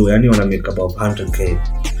wanapiga do, yani wana make about 100k.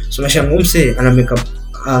 So nashangaa ana make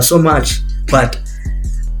so much but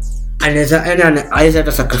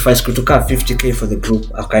anaweza sacrifice kutoka 50k for the group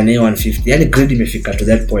akaenea 150, yani greed imefika to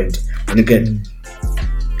that point, you get.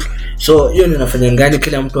 So hiyo ninafanya ngani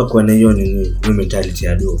kila mtu akuwe na hiyo nini mentality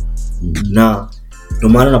ya do. Na ndio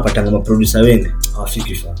maana unapata kama producer wengi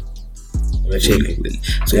hawafiki far.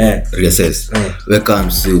 So reassess where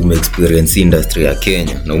comes to experience industry ya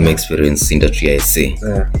Kenya na experience industry ya SA.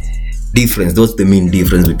 Difference, what's the main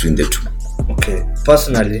difference between the two? Okay,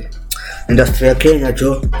 personally industry ya Kenya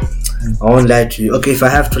jo, I won't lie to you. Okay, if I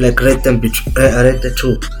have to like rate the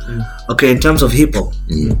two. Okay, in terms of hip hop,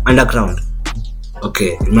 underground.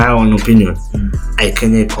 Okay, in my own opinion, I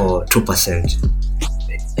Kenya iko 2%.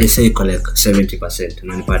 I say iko like 70%.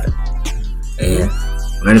 Unanipata?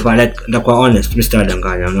 Unanipata like ndakwa honest, Mr.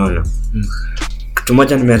 Danganya, unaona. Kitu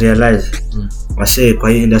moja nimerealize, wase kwa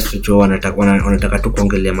hii industry jo wanataka tu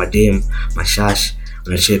kuongelea madem, mashash,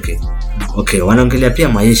 unacheki. Okay, wanaongelea pia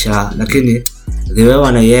maisha, lakini the way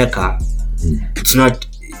wanaiweka it's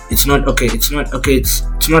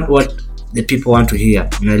not what the people want to hear,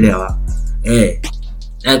 unaelewa.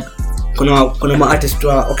 Like kuna ma artist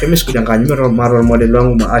wa okay, mimi sikudanganya, mimi role model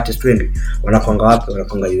wangu ma artist wengi wanakonga wapi,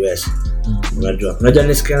 wanakonga US. Unajua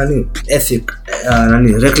nisikia nani ethic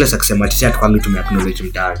reckless akisema ati yake kwangu tume acknowledge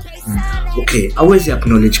mtaani. Okay, hawezi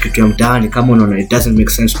acknowledge kitu ya mtaani kama unaona it doesn't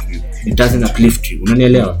make sense to you, it doesn't uplift you,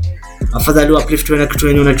 unanielewa. Afadhali uplift wewe na kitu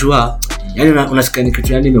yenye unajua, yani unasikia ni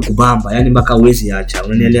kitu yani imekubamba, yani mpaka uwezi acha,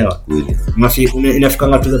 unanielewa.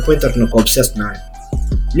 Inafika to the point that tunakuwa obsessed nayo.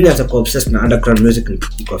 Mimi naanza kuwa obsessed na underground music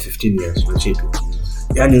kwa 15 years, unacheki.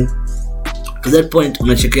 Yani to that point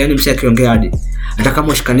unacheki, yani msee akiongea hadi hata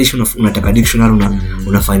kama ushikanisha unataka dictionary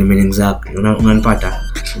unafanya meaning zake, unanipata.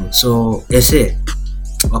 So ese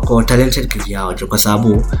wako talented kivyao kwa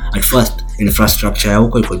sababu at first infrastructure ya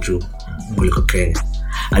huko iko juu kuliko Kenya.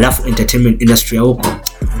 Alafu entertainment industry ya huko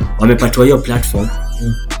wamepatiwa hiyo platform,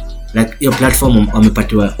 like hiyo platform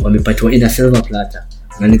wamepatiwa in a silver platter,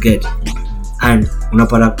 get. And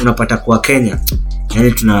unapata kwa Kenya,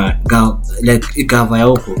 yani tuna like igava ya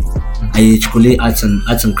huko haichukuli arts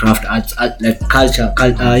and craft, like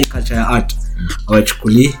culture ya art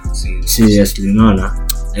hawachukuli seriously, unaona.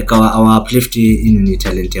 Like our uplift in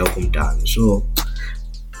talent ya huko mtaani. So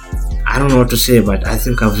I don't know what to say, but I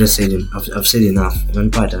think I've said enough.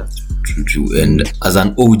 Unanipata? True. And as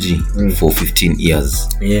an OG for 15 years,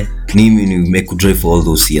 nimi ni make drive for all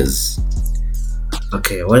those years.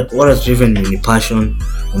 Okay, what has driven me? Passion,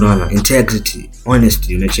 unaona, integrity,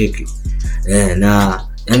 honesty, unacheki. Na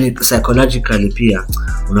yani psychologically pia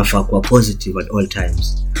unafaa kuwa positive at all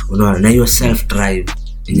times, unaona, na hiyo self drive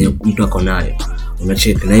yenye mtu ako nayo,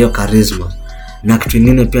 unacheki, na hiyo charisma. Na kitu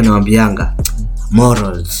kingine pia nawaambianga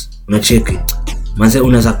morals, unacheki. Manze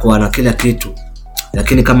unaweza kuwa na kila kitu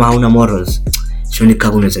lakini kama hauna morals sioni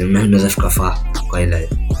kama unaweza fika far kwa ile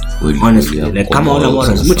life. Honestly, like kama hauna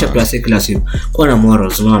morals, mcha pia kila siku kuwa na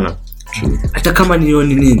morals, unaona. Hata kama ni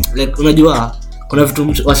nini, like unajua kuna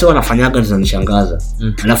vitu wase wanafanyaga zinanishangaza.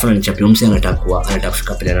 Alafu ananichapia mse anataka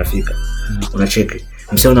kufika pale anafika. Unacheki.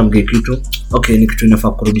 Mse unamgea kitu, okay, ni kitu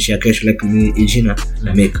inafaa kurudishia kesho, like ni jina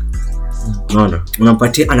na make. Unaona,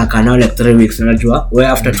 unampatia anakaa nao like 3 weeks, unajua wewe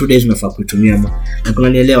after 2 days unafaa kuitumia na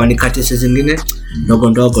unanielewa, ni kati zingine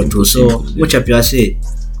ndogo tu. So mcha pia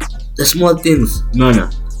the small things, unaona,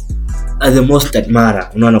 are the most that matter,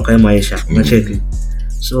 unaona, kwa maisha, unacheki.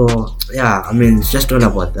 So yeah, I mean it's just all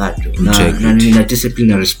about that, na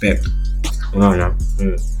discipline and respect, unaona.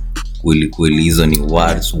 Kweli hizo ni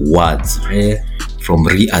words from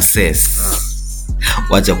reassess.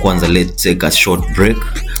 Wacha kwanza let's take a short break.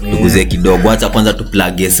 Tuguzie kidogo, wacha kwanza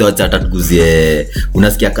tuplug wacha tuguzie,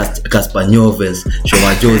 unasikia Casper Nyovens,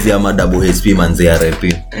 Shoma Jozi ama Double HP manze ya rap.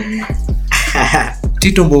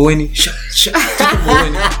 Tito Mboweni. Tito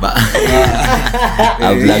Mboweni.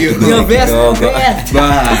 I'd like to go Your best, kidogo. best.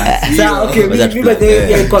 Bas. Sa okay,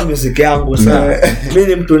 mimi kwa music yangu sa. Mimi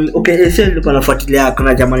ni mtu sasa nilikuwa nafuatilia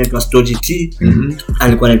kuna jamaa anaitwa Story T.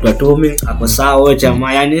 Alikuwa anaitwa Tommy, ako sawa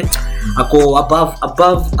jamaa yani ako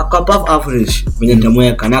above average. Mwenye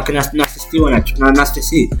ndamweka na kana nasistiwa na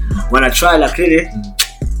nastisi. Wana try lakini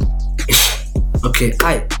okay,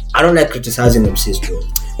 I don't like criticizing MCs though.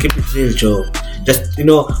 Keep it real, Joe. Just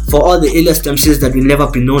for all the illest MCs that will never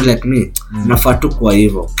be known like me, nafaa tu kwa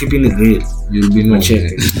hivyo. Keeping it real, You'll be known.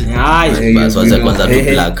 Bas wacha kwanza tu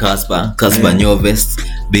Black Casper Nyovest,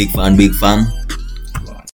 big fan. I'm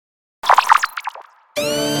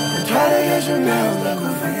trying to get you now like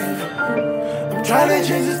a fever. I'm trying to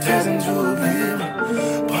change this test into a beaver.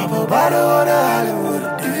 Pop a bottle on the Hollywood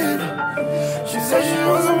diva. She said she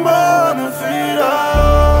wants some more on her feet.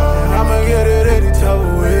 And I'ma get it any type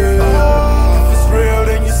of way. If it's real,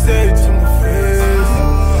 then you say it to my face.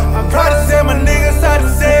 I'm proud to say my niggas are the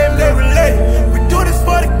same, they relate. We do this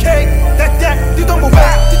for the cake. That, you don't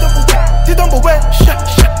away. You don't away. Shut.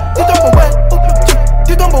 You don't away.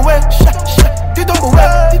 You don't away. Shut. You don't away.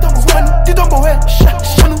 You don't away. You don't away. Shut.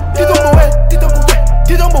 You don't away. You don't away.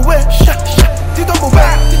 You don't away. Shut. You don't away.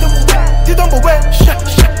 You don't away. Shut.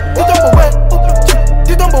 You don't away.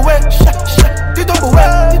 You don't away. Shut. You don't away.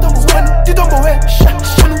 You don't away. You don't away. Shut.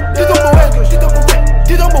 You don't away.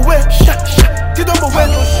 You don't away. Shut. You don't away.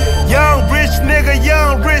 Young rich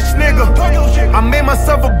nigga. I made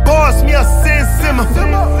myself a boss, me a sin simmer.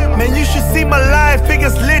 Man, you should see my life,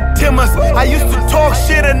 figures lit timmers. I used to talk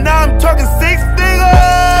shit and now I'm talking 6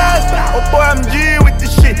 figures. Oh boy, I'm G with the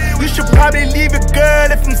shit. You should probably leave a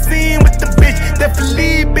girl if I'm seen with the bitch.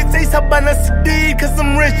 Definitely, bitch, say sabana CD, cause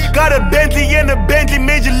I'm rich. Got a Bentley and a Bentley,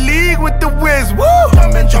 major league with the whiz. Woo!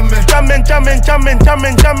 Jumpin'.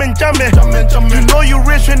 You know you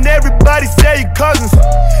rich when everybody say you cousins.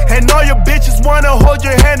 And all your bitches wanna hold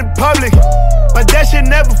your hand in public. But that shit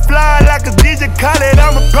never fly like a DJ Khaled,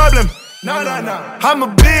 I'm a problem. No. I'm a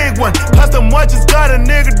big one. Plus the watches got a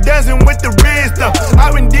nigga dancing with the wrist up.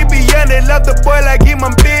 I been DBN, they love the boy like he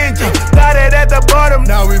my bitch. Started at the bottom,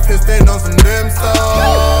 now we fin stand on some damn stuff.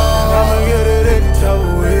 I'ma get it any type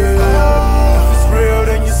of way. If it's real,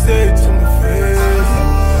 then you say it to my face.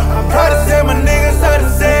 I'm proud to say my niggas are the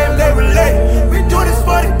same, they relate. We do this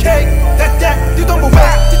for the cake. That, you don't away.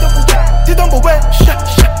 You don't away. Shut.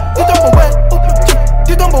 You don't away.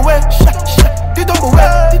 You don't away. Shut. You don't away.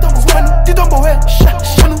 You don't away. You don't away. Shut.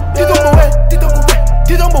 You don't away. You don't away.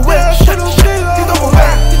 You don't away. Shut. You don't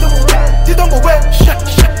away. You don't away. Shut.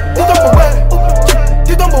 You don't away.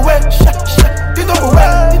 You don't away. Shut. You don't away.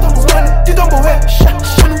 You don't away. Shut.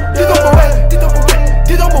 You don't away.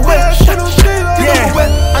 You don't away. Shut.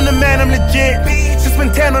 Yeah, I'm the man, I'm legit. Just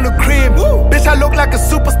been tan on the crib. Bitch, I look like a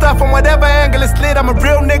superstar from whatever angle it's lit. I'm a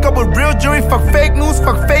real nigga with real jewelry. Fuck fake news,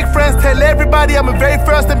 fuck fake friends. Tell everybody I'm the very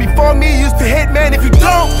first. And before me, used to hate, man. If you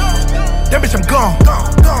don't, then bitch, I'm gone.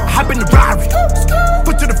 Hop in the Rari,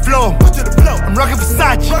 put to the floor. I'm rocking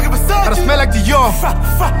Versace, gotta smell like Dior.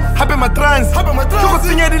 Hop in my trance, you gon'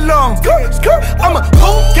 sing it long. I'm a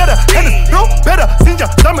go-getter, and it's no better. Sinja,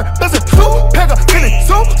 dame, best pega, finish,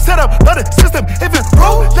 so set up, let the system. If it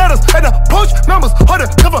roll, let us and approach members, hold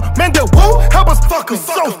it, cover, man, they won't help us. Fuck us,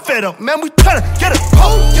 so fed up, man, we tryna get it,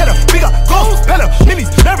 get up. We got goals, Pella,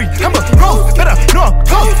 minis, Mary, Hammer, Rose, better, know I'm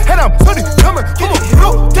close, and I'm sorry, coming, come on,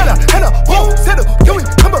 roll, get up, and I won't settle, you ain't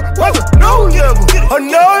coming, what's a no level, a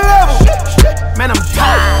no level, man, I'm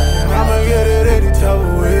tired. I'ma get it any type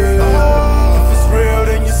of way. If it's real,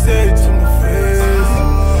 then you say it to my face.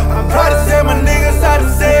 I'm proud to say my niggas are the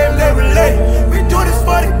same, they relate. We do this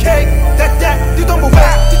for the cake. That, you don't away.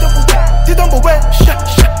 You don't away. Shut.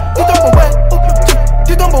 You don't away.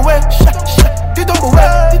 You don't away. Shut. You don't away.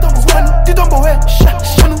 You don't away. You don't away. Shut.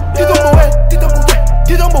 You don't away. You don't away.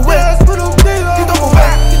 You don't away. You don't away.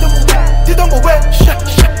 You don't away. Shut.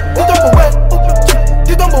 You don't away.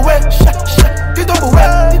 You don't away. Shut. You don't away.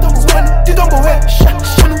 You don't away. You don't away. Shut.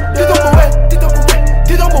 You don't away. You don't away.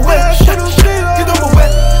 You don't away. Shut. You don't away.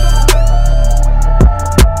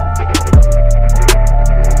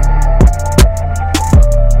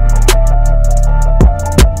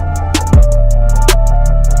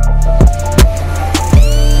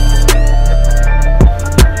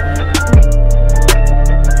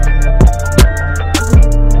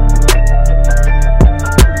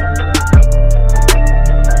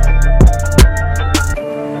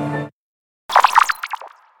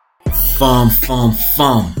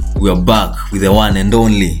 Farm. We are back with the one and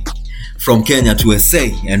only from Kenya to SA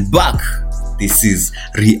and back. This is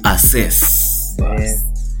Reassess.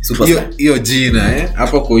 So hiyo jina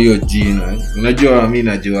hapo kwa hiyo jina unajua mimi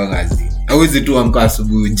najua kazi hauwezi tu amka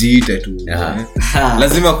asubuhi ujiite tu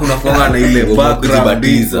lazima kuna kuanga na ile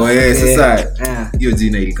background sasa hiyo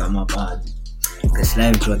jina ilikama pale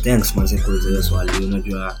Slime to thanks manze kwa hizo swali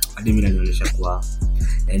unajua hadi mimi nanionyesha kwa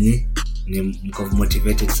yani ni mko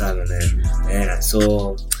motivated sana na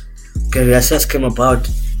so reassess came about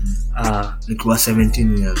nilikuwa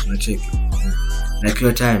 17 years na check na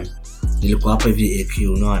hiyo time nilikuwa hapa hivi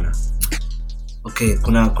AQ unaona okay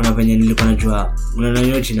kuna venye nilikuwa najua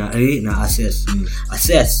unanyoji na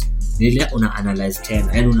assess ile una analyze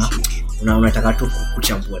tena yani unataka tu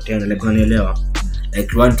kuchambua tena like unanielewa like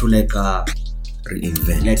you want to like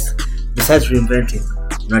reinvent like besides reinventing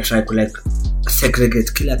una try to like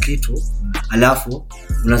segregate kila kitu alafu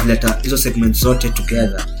unazileta hizo segments zote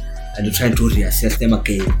together and you try to reassess them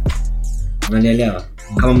again unanielewa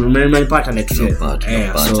kama mmenipata like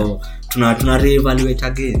so tuna reevaluate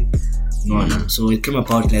again unaona so it came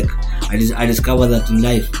about like I discovered that in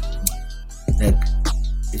life like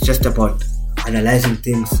it's just about analyzing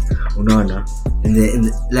things unaona in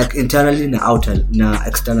the like internally na outer na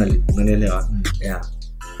externally unanielewa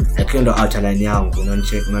lakini ndo outline yangu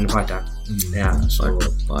unanipata so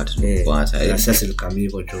assess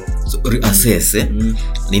ilkamiko tu so reassess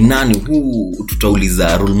ni nani huu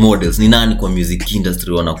tutauliza role models ni nani kwa music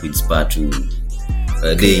industry wana kuinspire to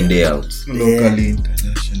day in day out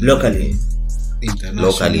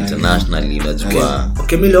locally internationally unajua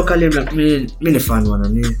okay mimi locally mimi ni fan wa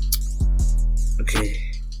nani okay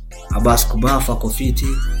Abbas Kubafa Kofiti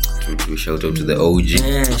to shout out to the OG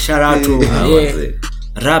shout out to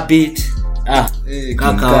Rabbit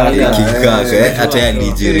kaka hata ya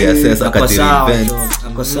Nigeria sasa akati event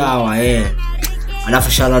ako sawa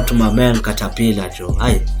alafu shout out to my man Katapila jo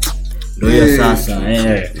ndio hiyo sasa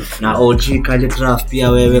na OG Calligraph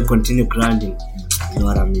pia wewe continue grinding you know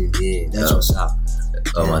what I mean that's what's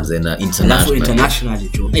up manzena internationally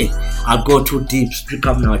jo I'll go too deep speak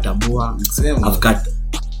up na watambua I've got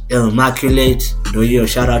Immaculate ndio hiyo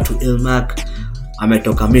shout out to Ilmac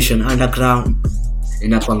ametoka Mission Underground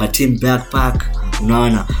inakwanga team backpack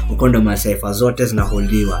unaona uko ndo masaifa zote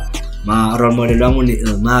zinaholdiwa role model wangu ni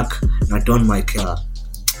Ilmac na Don Michael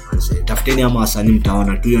tafuteni ama wasanii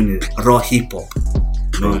mtaona tu hiyo ni raw hip hop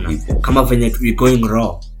unaona kama venye we going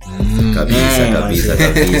raw kabisa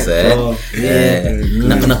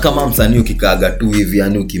na kama msanii ukikaaga tu hivi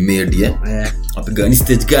yani ukimedi apiga ni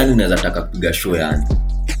stage gani unaweza taka kupiga show yani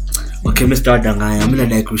okay Mr. Dangaya mimi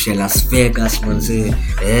nadai kusha Las Vegas manze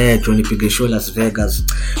tunipige show Las Vegas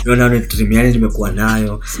unaona ni dream yani nimekuwa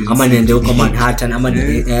nayo ama niende huko Manhattan ama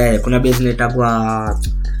kuna business itakuwa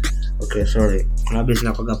okay sorry kuna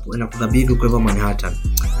business inakuwa big kwa hivyo Manhattan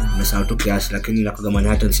nimesahau tu kiasi lakini inakuwa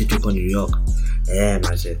Manhattan City kwa New York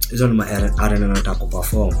manze hizo ni arena nataka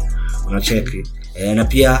kuperform unacheki na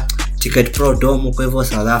pia Ticket Pro Dome kwa hivyo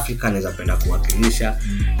South Africa naweza penda kuwakilisha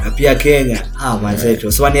na pia Kenya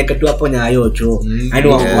manzeto so waniweke tu hapo nyayo cho yani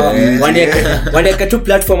waniweke tu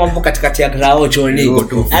platform hapo katikati ya grao cho ni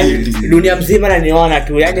dunia mzima na niona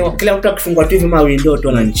tu yani kila mtu akifungua tu hivi window tu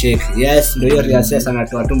ananicheki yes ndio hiyo reassess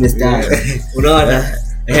anatoa tu mstari unaona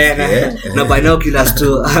na binoculars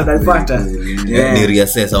tu anapata ni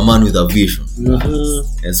reassess a man with a vision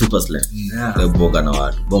super slam bonga na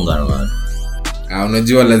watu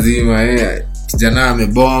unajua lazima kijana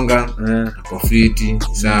amebonga kwa fiti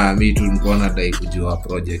saa mimi tu nilikuwa nadai kujua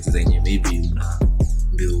project zenye maybe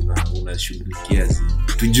unashughulikia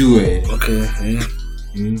tujue okay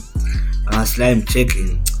slime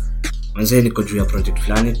checking manze niko juu ya project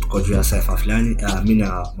fulani tuko juu ya cipher fulani mimi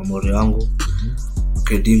na mamori wangu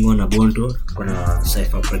Kedingo na Bondo kuna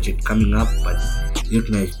cipher project coming up but hiyo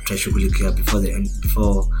tunashughulikia before the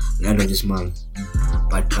end of this month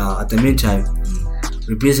but at the meantime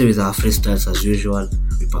we're busy with our freestyles as usual.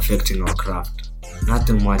 We're perfecting our craft,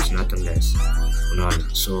 nothing much, nothing less, unaona.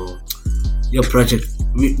 So your project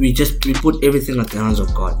we put everything at the hands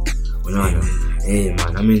of God, unaona.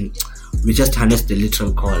 Man, I mean we just harness the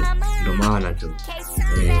literal call, ndo maana tu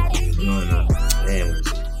unaona.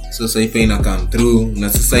 So sasa ina come through na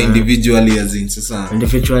sasa individually as in sasa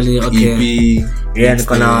individually okay EP,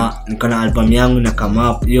 niko na album yangu na come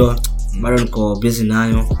up hiyo bado niko busy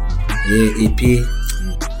nayo EP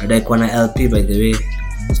nadai kuwa na LP by the way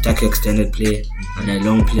stack extended play na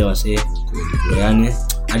long play wase yani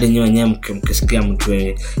hadi nyewe mkisikia mtu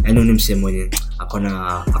yani ni msemo mwenye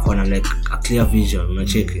akona like a clear vision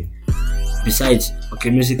unacheki. Besides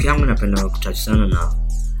okay music yangu napenda kutouch sana na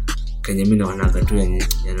Kenya mimi naonaga tu yani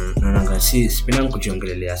naanga si sipenda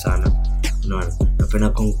kujiongelelea sana unaona napenda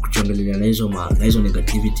kuchongelea na hizo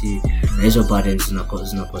negativity na hizo burdens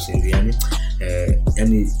zinakosendiani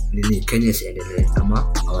yani nini Kenya siendelee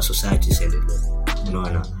kama our society siendelee,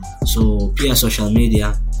 unaona. So pia social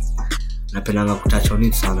media napenda kutouch on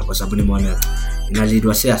it sana kwa sababu nimeona ina lead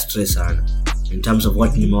wase stress sana in terms of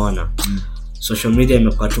what nimeona. Social media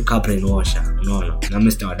imekuwa tu brainwash, unaona, na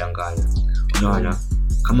mimi wadanganya, unaona,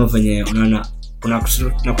 kama venye unaona kuna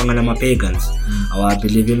tunapangana na pagans our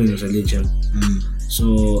believe in religion.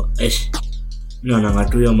 So unaona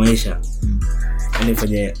watu ya maisha yani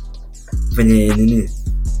venye nini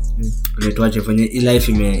tuache venye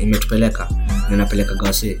life imetupeleka na napeleka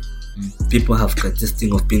gasi. People have this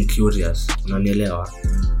thing of being curious, unanielewa?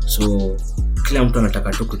 So kila mtu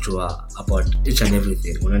anataka tu kujua about each and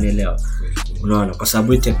everything, unanielewa? Unaona, kwa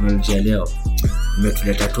sababu teknolojia leo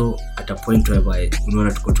imetuleta tu at a point whereby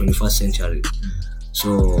unaona tuko 21st century.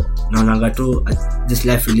 So naona tu this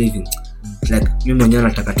life we living like mimi mwenyewe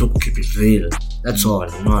nataka tu keep it real, that's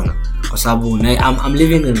all, unaona, kwa sababu I'm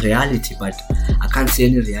living in reality but I can't see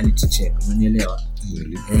any reality check, unanielewa?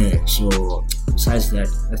 So besides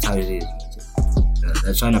that's how it is.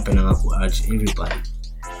 That's why napenda ku-urge everybody,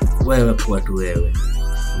 wewe kuwa tu wewe,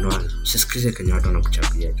 unaona, usisikize Kenya watu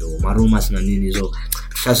wanakuchapia tu marumas na nini hizo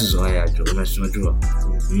tushazoea tu, unajua.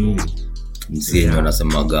 Msini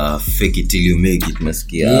wanasemaga fake it till you make it,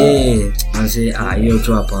 nasikia. Manze hiyo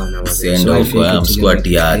tu hapana wazee. So squat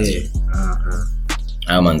yati.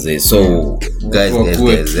 Manze, so guys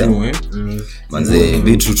manze,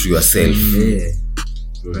 be true to yourself.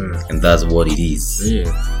 And that's what it is.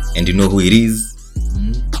 And you know who it is?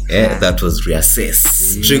 That was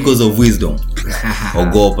Reassess. Trickles of wisdom.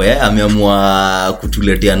 Ogopa ameamua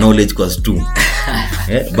kutuletea knowledge kwa stu.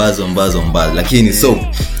 Bazo. Lakini so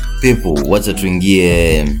people, wacha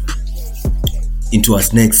tuingie into our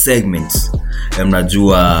next segment.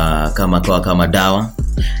 Mnajua kama dawa.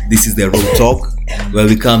 This is the Raw Talk where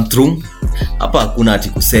we come through. Hapa hakuna ati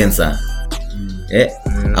kusensa.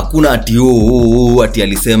 Hakuna ati ati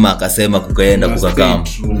alisema akasema kukaenda kukakam.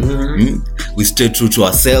 We stay true to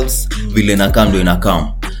ourselves, vile na kam ndo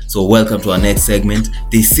inakam. So welcome to our next segment.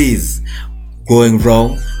 This is Going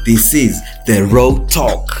Raw. This is the Raw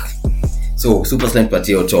Talk. So super slime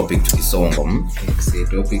patia your topic tukisonga.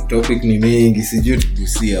 Topic ni mingi, sijui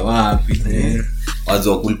tugusia wapi.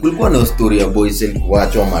 Wazo kulikuwa na story ya boys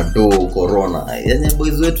kuachwa mado corona. Yaani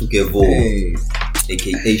boys wetu Kevo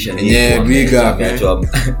aka Asian big up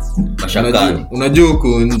mashakani. Unajua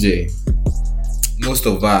huko nje most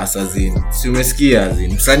of us si umesikia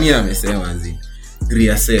msanii amesema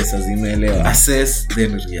reassess, umeelewa? Assess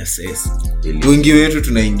then reassess. Wengi wetu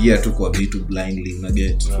tunaingia tu kwa vitu blindly, una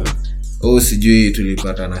get. Sijui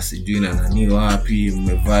tulipata na sijui na nani wapi,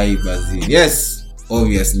 mmevibe yes,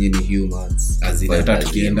 obvious nyinyi humans hata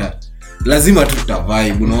tukienda lazima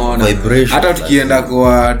tutavibe, unaona. Hata tukienda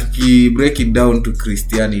kwa break it down to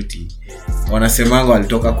Christianity, wanasemanga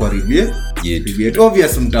walitoka kwa rebellion,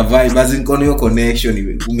 obvious mtavibe kono hiyo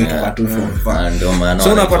connection umetoka tu from far.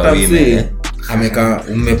 So unapata mzee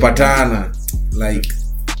umepatana like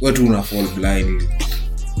watu una fall blind,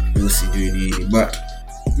 usijui nini, but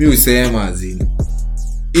mimi usema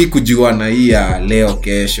hii kujua na hii ya leo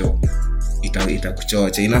kesho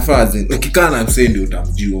itakuchocha. Inafaa ukikaa na msendi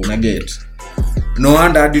utamjua, una get. No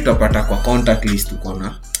wonder hadi utapata kwa contact list uko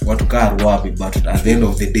na watu karu wapi, but at the end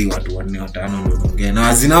of the day watu 4 5 ndio unaongea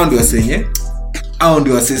na zinao ndio senye au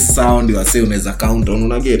ndio wase sound ndio wase unaweza count on,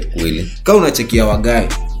 una get kweli. Kama unachekia wagai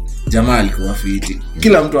jamaa alikuwa fiti,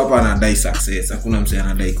 kila mtu hapa anadai success, hakuna mse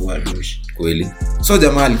anadai kuwa douche kweli. So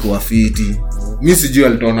jamaa alikuwa fiti, mimi sijui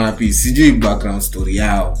alitoana wapi, sijui background story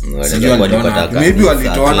yao, sijui alitoana, maybe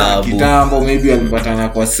walitoana kitambo, maybe walipatana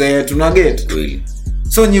kwa set, una get kweli.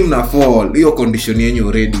 So nyinyi mna fall, hiyo condition yenyu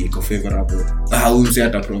already iko favorable, mse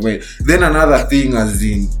ata provide. Then another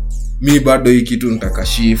thing mi bado hii kitu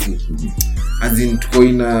nitakashifu, tuko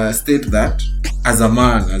in a state that as a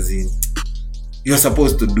man you're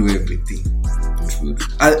supposed to do everything.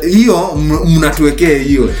 Hiyo mnatuwekea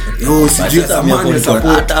hiyo sijui samani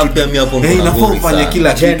support hata mimi hapo inafaa ufanye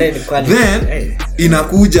kila kitu, then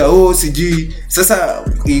inakuja sijui sasa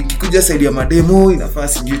ikikuja side ya mademo inafaa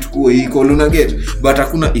sijui tukue equal, una get, but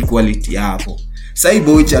hakuna equality hapo. Sai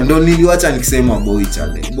boy child ndo niliwacha nikisema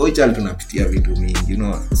boy child tunapitia vitu mingi,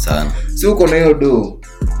 sana. So uko na hiyo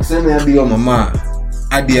sema hadi yo mama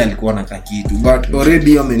hadi alikuwa na kitu, but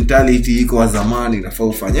already your mentality iko wa zamani, inafaa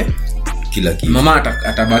ufanye kila kitu. Mama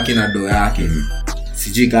atabaki na yake,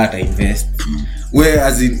 sijui kama ata invest. We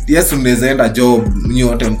yes unaweza enda job,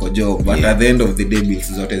 nyote mko job, but at the end of the day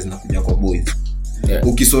bills zote zinakuja kwa boys.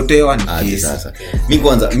 Ukisotewa ni kesi. Sasa mimi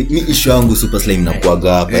kwanza issue yangu super slime na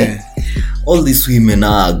kuaga hapa. all these women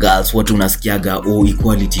are girls, watu unasikiaga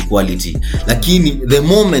equality, lakini the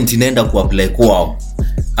moment inaenda kuapply kwao,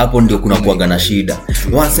 hapo ndio kuna kuaga na shida.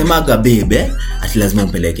 Wanasemaga bebe ati lazima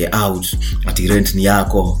mpeleke out, ati rent ni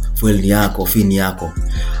yako, fuel ni yako, fee ni yako.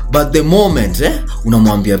 But the moment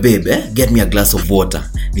unamwambia bebe get me a glass of water,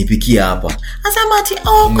 nipikie hapa, asema ati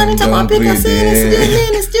kwa nitamwapika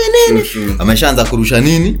nini, ameshaanza kurusha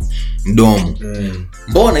nini mdomo.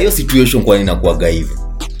 Mbona hiyo situation kwa nini inakuaga hivyo?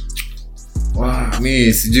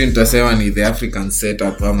 Mimi sijui nitasema ni the African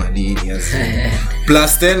setup ama nini.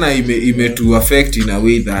 Plus tena ime to affect in a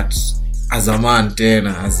way that as a man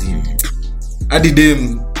tena as in hadi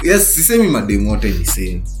dem, yes sisemi madem wote ni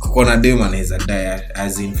same. Kuna dem anaweza die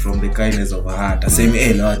as in from the kindness of her heart,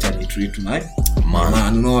 aseme leo acha ni treat my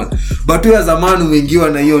man no. But as a man umeingiwa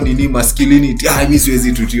na hiyo nini masculinity, mimi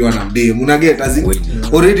siwezi treatiwa na dem, una get as in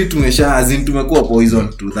already tumekuwa poison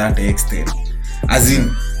to that extent as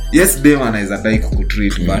in yes dem anaweza die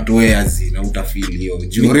kukutreat but we as in utafeel hiyo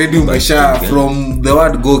already umesha from the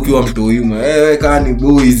word go kiwa mtu yume kani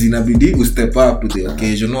boys inabidi u step up to the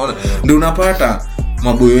occasion. Ndio unapata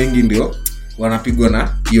maboy wengi ndio wanapigwa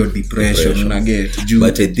na hiyo depression una get.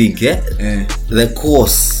 But I think the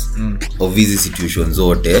cause of these situations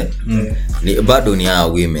zote ni bado ni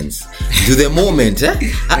our women's to the moment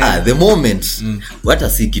the moment wata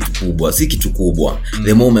si kitu kubwa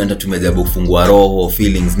the moment tumejaribu kufungua roho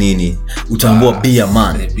feelings nini utambua be a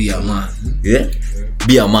man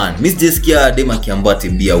be a man. Mimi sijasikia dema kiambia ati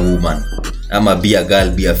be a woman ama be a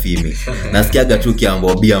girl be a female, nasikiaga tu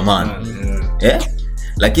kiambia be a man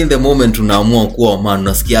lakini the moment unaamua kuwa man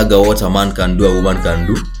unasikiaga what a man can do a woman can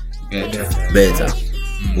do better.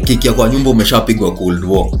 Ukikia kwa nyumba umeshapigwa cold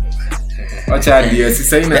war. Acha hadi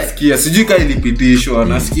sasa inasikia sijui kama ilipitishwa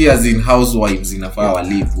nasikia as in housewives inafaa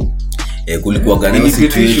walipo. Kulikuwa gani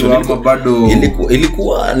situation hapo bado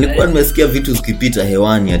ilikuwa nimesikia vitu zikipita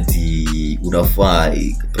hewani ati unafaa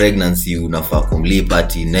pregnancy unafaa kumlipa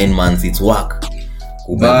ati 9 months it's work.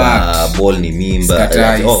 Kubeba ball ni mimba.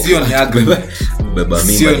 Sio ni agreement. Kubeba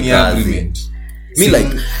mimba ni agreement.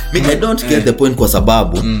 I don't get the point kwa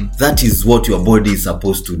sababu that is what your body is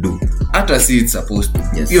supposed to do. Hata si it's supposed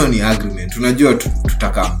to. Hiyo ni agreement. Unajua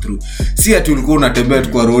tutakam through. Si ati ulikuwa unatembea tu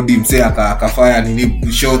kwa road msee akafanya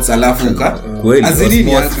nini shots alafu azini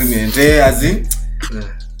ni agreement. Azini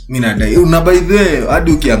mimi nadai. Una by the way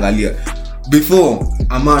hadi ukiangalia before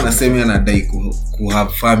ama anasema anadai ku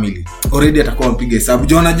have family already atakuwa mpiga hesabu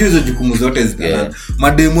juu anajua hizo jukumu zote zitana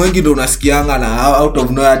mademu wengi ndio unasikianga na out of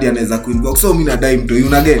nowhere hadi anaweza kuinbox so mimi nadai mtu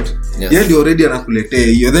una get yeye ndio already anakuletea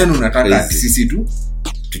hiyo then unataka sisi tu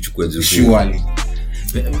tuchukue jukumu surely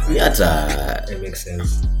hata it makes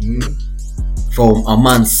sense from a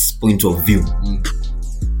man's point of view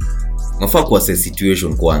nafaa kuassess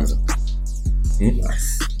situation kwanza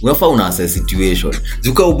unafaa una assess situation.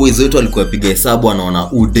 Zuka boys wetu alikuwa piga hesabu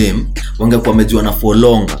anaona udem wangekuwa wamejua na for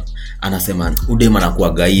longer anasema udem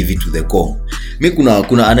anakuaga hivi to the core. Mimi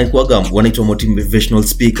kuna anakuaga wanaitwa motivational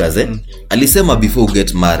speakers alisema before you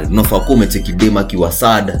get married unafaa kuwa umecheki dem akiwa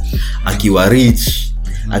sad, akiwa rich,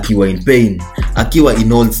 akiwa in pain, akiwa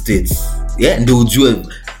in all states. Ndio ujue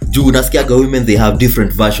juu unasikiaga women they have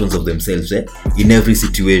different versions of themselves in every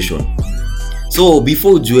situation. So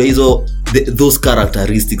before ujue hizo those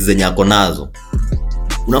characteristics zenye ako nazo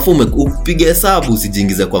unafaa upige hesabu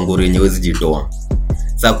usijiingize kwa ngori yenye wezi jitoa.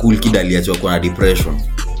 Sasa cool kid aliachwa kwa depression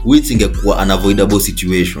which ingekuwa unavoidable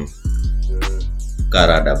situation.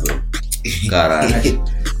 Karada bro.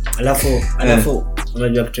 Alafu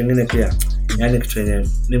unajua kitu kingine pia yani kitu yenye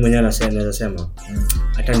mimi mwenyewe naweza sema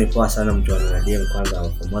hata ni poa sana mtu anadiem kwanza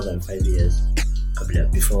for more than 5 years kabla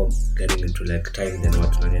before getting into like time then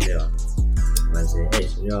watu wananielewa manze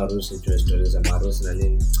sio harusi tu stories za harusi na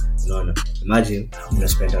nini unaona imagine una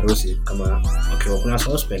spend harusi kama okay kuna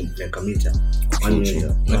so spend like a meter 1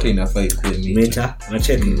 million hata inafaa ikuwe meter na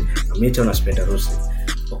check meter una spend harusi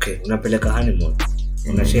okay unapeleka honeymoon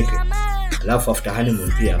una check alafu after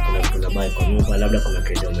honeymoon pia kuna vitu na buy kwa nyumba labda kuna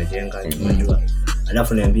keja umejenga unajua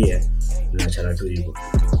alafu niambie unaachana tu hivyo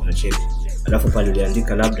una check alafu pale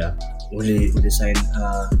uliandika labda uli sign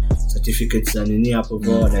certificates za nini hapo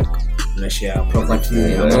go like na share property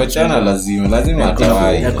unachana lazima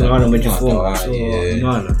atawai kuna umejifunga so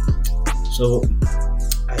unaona so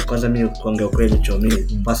kwanza mimi kuongea kweli chomi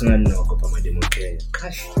personally naogopa mademo Kenya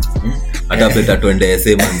cash hata beta tuende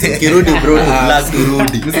sema kirudi bro black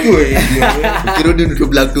turudi kirudi to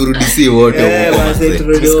black turudi si wote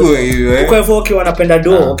usikue hivyo kwa hivyo okay wanapenda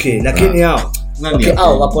do okay lakini hao okay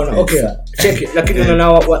wako na okay check lakini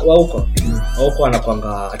unaona wa huko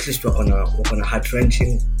wanakuanga at least wako na heart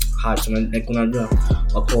wrenching hearts, like unajua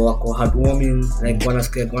wako heartwarming, like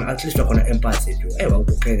wanasikia at least wako na empathy tu.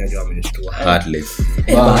 Wako Kenya ndio wamenishtua heartless.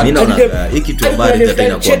 Mimi naona hiki tu habari hata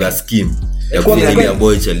inakuwa scheme ya kuingilia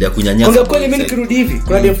boy child ya kunyanyasa. Kwa kweli mimi nikirudi hivi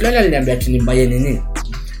kuna dem fulani aliniambia ati nimbaye nini,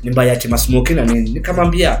 nimbaye ati masmoke na nini,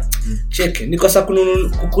 nikamwambia check niko sasa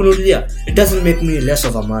kukunulia, it doesn't make me less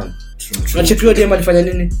of a man. Na chekio dem alifanya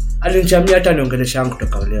nini, alinichamia hata niongelesha yangu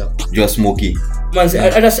kutoka leo jua smoky manzi,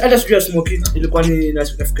 hata sijua smoky ilikuwa ni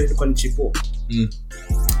nafikiri ilikuwa ni chipo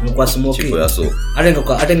ilikuwa smoky chipo ya so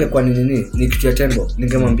hata ingekuwa ni nini ni kitu ya tembo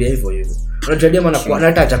ningemwambia hivyo. Unajua dem anakuwa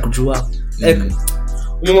hata atakujua like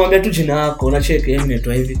umemwambia tu jina lako unacheke yeye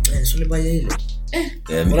nitoa hivi sio ni baya ile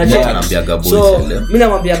unaniambia gabo so mimi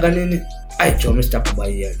namwambia nini chome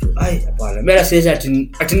sitakubaia tu hapana mimi siwezi ati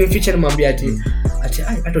ni feature nimwambia ati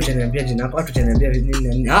hata utaniambia jina lako hata utaniambia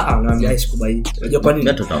nini naambia sikubai. Unajua kwa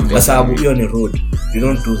nini? Kwa sababu hiyo ni road, you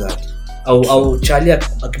don't do that. Au Charlie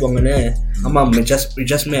akibonga naye ama you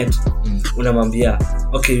just met unamwambia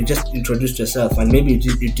okay you just introduced yourself and maybe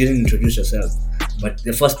you didn't introduce yourself but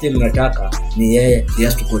the first thing unataka ni yeye he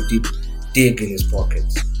has to go dig in his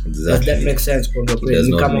pockets. Exactly. That makes sense for the way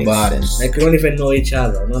you come about like you don't even know each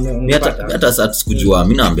other. Hata sasa sikujua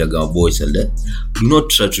mimi naambia ga boys do not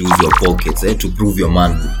try to use your pockets to prove your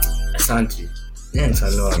manhood. Asante. Thanks a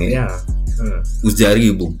lot. Yeah.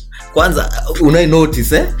 Usijaribu kwanza unai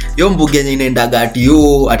notice hiyo mbuge yenye inaendaga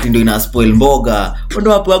ati ndio ina spoil mboga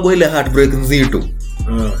ndio hapo hago ile heartbreak nzito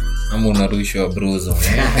ama unarushwa bruzo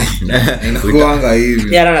inakuanga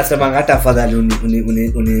hivi. Yeye anasema hata afadhali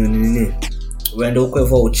nini uende huko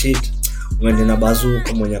hivyo ucheat uende na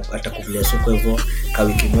bazuko mwenye atakubless huko hivyo kwa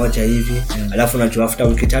wiki moja hivi alafu unajua after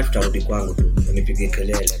wiki 3 utarudi kwangu tu unipige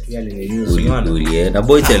kelele tu yale ni use unaona na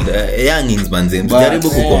boy child youngins manze jaribu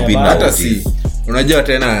kukompete hata si unajua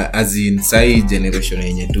tena as in sai generation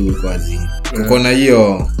yenye tu kwa uko na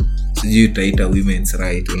hiyo sijui utaita women's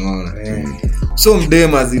right unaona so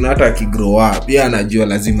mdema zina hata akigrow up pia anajua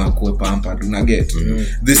lazima akuwe pampered una get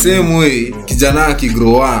the same way kijana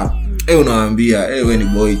akigrow up unaambia wewe ni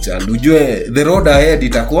boy child ujue the road ahead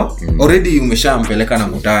itakuwa already umeshampeleka na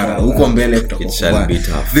mutara huko mbele kutakuwa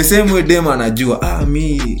the same way dem anajua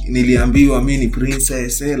mimi niliambiwa mimi ni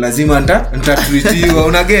princess lazima nitatreatiwa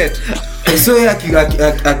una get so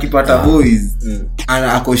akipata boys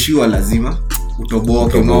akoshua lazima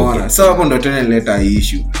utoboke unaona so hapo ndo tena leta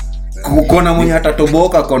issue kukona mwenye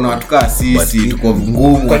atatoboka kona watukaa sisi tuko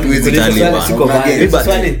ngumu hatuwezi taliba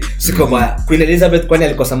siko baya Queen Elizabeth kwani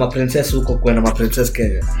alikosa ma princess huko kwenda ma princess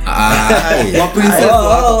Kenya wa princess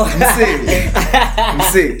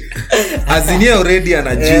mse azini already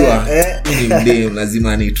anajua ni mdem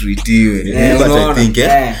lazima ni treatiwe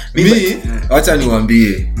mimi acha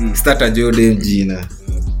niwaambie starter Jordan jina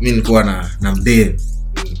mimi nilikuwa na mdem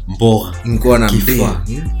mboga nilikuwa na mdem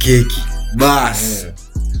keki bas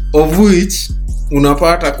of which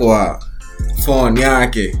unapata kwa phone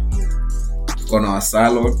yake kuna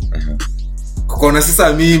wasalon kuna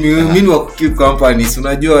sasa mimi wa keep company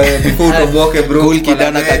unajua before utoboke bro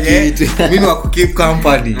kidana kakiti mimi wa keep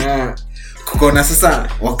company kuna sasa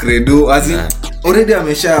wa credo azin already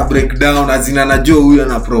amesha break down azin anajua huyu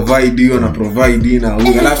ana provide hiyo na provide na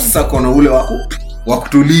huyu alafu sasa kuna ule wa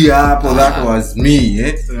kutulia hapo that was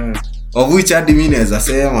me of which hadi mimi naweza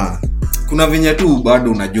sema kuna vinya tu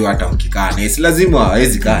bado unajua hata ukikaa na si lazima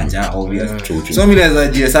hawezi kaa njaa obvious so mimi naweza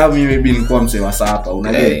jihesabu mimi maybe nilikuwa mse wa sapa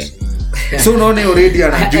unaget so unaona already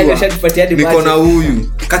anajua niko na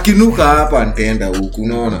huyu kakinuka hapa nitaenda huku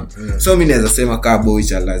unaona so mimi naweza sema kaa boy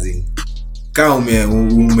cha lazima kaa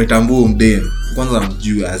umetambua mdem kwanza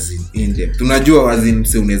mjue azin in depth tunajua azin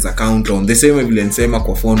mse unaweza count on the same vile nisema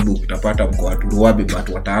kwa phone book utapata mko watu ruwabe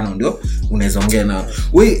watu watano ndio unaweza ongea nao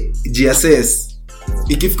we GSS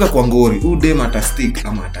ikifika kwa ngori udem atastick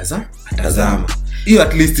ama atazama hiyo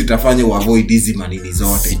at least itafanya uavoid hizi manini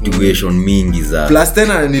zote situation mingi za plus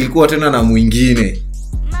tena nilikuwa tena na mwingine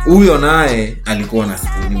huyo naye alikuwa na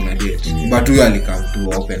spoon unajua but huyo alikamtu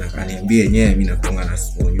open akaniambia yenyewe mimi nakuanga na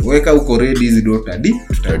spoon weka uko ready hizi do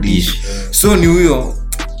tutadish so ni huyo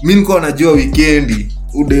mimi niko najua weekend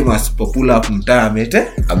udema popular up mtaa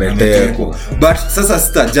ametekwa but sasa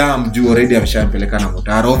sita jam juu already ameshampeleka na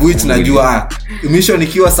motaro of which najua mission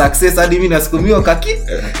ikiwa success hadi mimi nasukumiwa kaki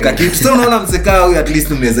so unaona msekaa huyu at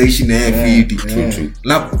least unaweza ishi na yeye fit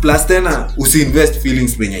na plus tena usiinvest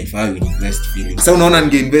feelings penye ifai invest feelings sasa unaona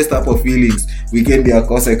ninge invest hapo feelings weekend ya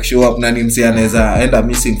kosa show up nani mse anaweza enda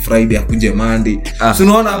missing Friday akuje Monday so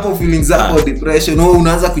unaona hapo feelings hapo depression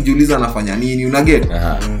unaanza kujiuliza anafanya nini una get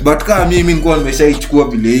but kama mimi nilikuwa nimeshaichukua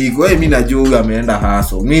vile hiko mimi najua huyu ameenda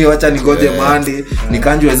haso mimi acha ningoje Monday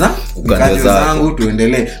nikanjwe zangu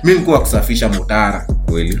tuendelee mimi nilikuwa kusafisha motara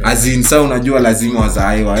kweli. Azin sa unajua lazima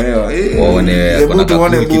wazae waone kuna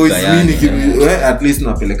tuone boys mimi at least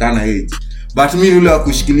napelekana age. But mimi yule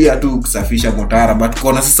akushikilia tu kusafisha motara, but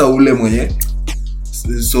kona sasa ule mwenye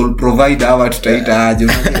sole provider hawa tutaita aje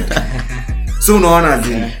so unaona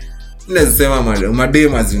azin nasema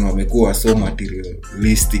madem azin wamekuwa so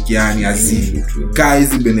materialistic, yani azin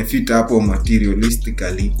guys benefit hapo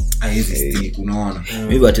materialistically hizi stick, unaona.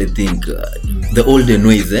 Maybe what I think the olden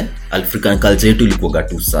ways African culture yetu ilikuwa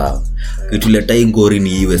tu sawa. Kituleta ingori ni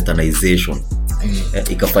hii westernization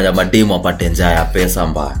ikafanya madem apate njaa ya pesa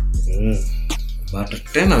mbaya.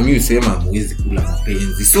 But tena mimi usema hamwezi kula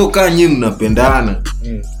mapenzi, so kama nyinyi mnapendana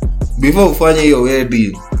before ufanye hiyo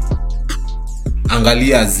wedding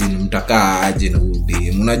angalia azin mtakaa aje na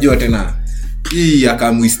ude. Unajua tena hii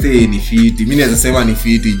akamwistay ni fiti, mimi naweza sema ni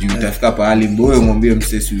fiti juu itafika pahali mboe mwambie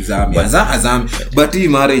msesi uzame azame, but hii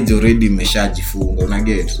marriage already imeshajifunga, una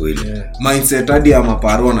get mindset hadi ya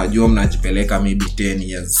maparo najua mnajipeleka maybe 10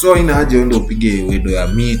 years, so ina haja uende upige wedo ya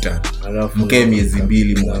mita mkae miezi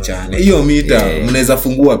 2 mwachane. Hiyo mita mnaweza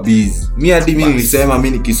fungua busy. Mimi hadi mimi nilisema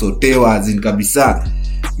mimi nikisotewa azin kabisa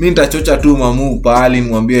mimi nitachocha tu mamu pahali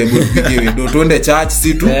nimwambie hebu tupige wedo tuende church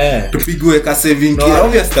si tu tupigwe ka saving key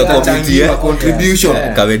obviously contribution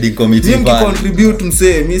ka wedding committee mimi contribute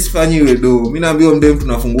msee mimi sifanyi wedo, mimi naambia mdem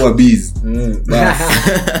tunafungua biz bas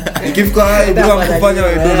ikifika ndio kufanya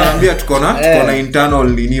wedo naambia tuko na internal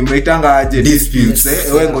nini mnaitanga aje disputes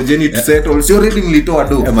wewe ngojeni tu settle, si already mlitoa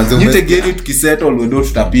do nitegeni tukisettle wedo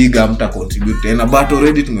tutapiga mta contribute tena, but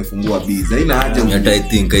already tumefungua biz haina haja.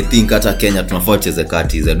 I think hata Kenya tunafaa tucheze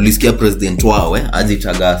kati. Tulisikia president wao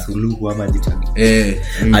ajitaga Suluhu ama ajitaga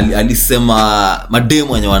alisema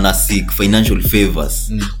mademu wenye wana seek financial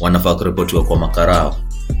favors wanafaa kureportiwa kwa makarao.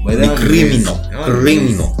 Ni criminal.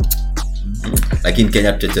 Lakini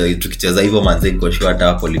Kenya tukicheza hivyo manze kwa sure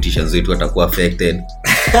hata politicians wetu watakuwa affected.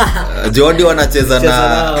 Jodi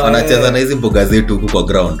wanacheza na hizo mboga zetu huko kwa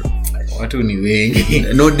ground. Watu ni wengi.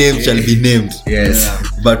 No name shall be named. Yes.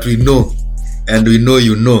 But we know and we know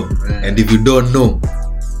you know, and if you don't know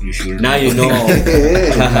you should now you know.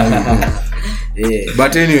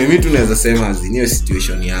 But anyway mimi tunaweza sema aziniyo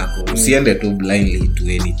situation yako usiende tu blindly to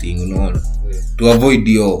anything, unaona, to avoid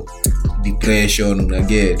your depression, una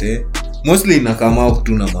get mostly inakama out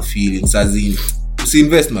tu na ma feelings azini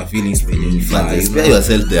usiinvest my feelings kwenye ifanye spare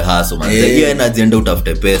yourself the hustle man. Hiyo energy enda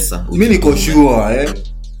utafute pesa. Mimi niko sure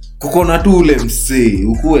kukona tu ule msee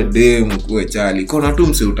ukue dem ukue chali kona tu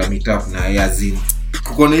msee utamitap na yazini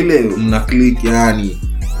kukona ile mna click yani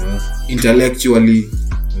intellectually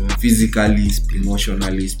physically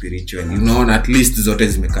emotionally spiritually, unaona at least zote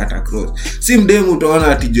zimekata cross. Si mdemu utaona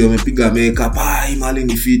ati jo amepiga makeup mali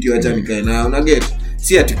ni fit acha nikae nayo, una get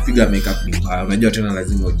si ati kupiga makeup ni mbaya, unajua tena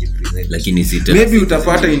lazima ujipresent, lakini si tena maybe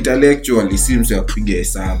utapata intellectually si mse ya kupiga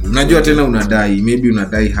hesabu, unajua tena unadai maybe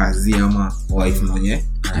unadai hazi ama wife mwenye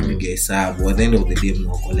anapiga hesabu, at the end of the day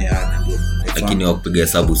mnaokoleana ndio, lakini wakupiga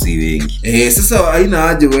hesabu si wengi. Sasa haina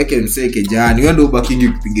haja uweke mseke jani wewe ndio ubakingi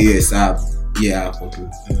kupiga hesabu hapo tu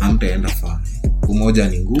hamtaenda far. Umoja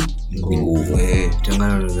ni nguvu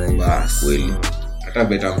tengana zaidi basi kweli hata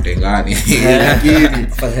beta mtengani lakini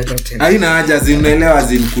haina haja zinaelewa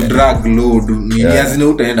kudrag load ni azina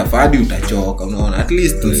utaenda fadi utachoka, unaona, at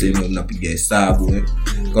least useme unapiga hesabu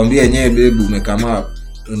kwambia yenyewe baby umekama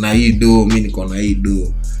na hii do mimi niko na hii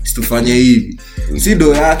do situfanye hivi, si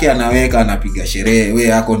do yake anaweka anapiga sherehe wewe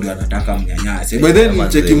yako ndio anataka mnyanyase. But then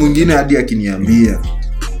cheki mwingine hadi akiniambia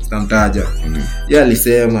tamtaja yeye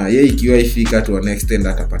alisema yeye ikiwa ifika to an extent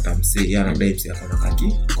atapata msee yeye anadai msee yako na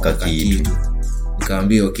kakitu.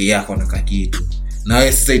 Nikamwambia okay yako na kakitu na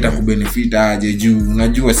wewe sasa itakubenefit aje juu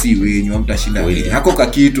unajua si wenyu mtashinda yako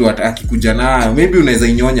kakitu akikuja nayo maybe unaweza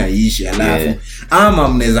inyonya iishi alafu ama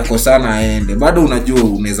mnaweza kosana aende bado unajua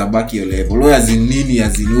unaweza baki hiyo level lawyer nini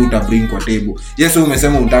uta bring kwa table. Yes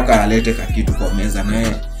umesema unataka alete kakitu kwa meza na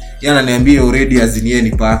yeye ananiambia already azinie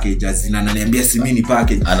ni package ananiambia si mimi ni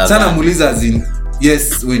package sana muuliza azin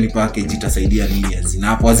yes wewe ni package itasaidia nini azina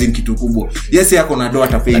hapo azin kitu kubwa yes yako na doa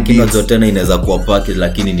atapay lakini zote tena inaweza kuwa package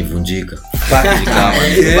lakini nivunjika package kama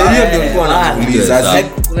hiyo ndio nilikuwa nakuuliza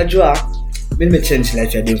unajua mimi nimechange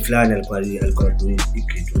life ya dem fulani alikuwa tu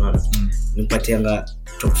kitu unaona nipatianga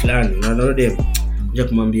top fulani na ndio nje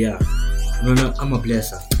kumwambia unaona ama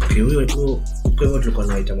blesser okay wewe tu kwa hivyo tulikuwa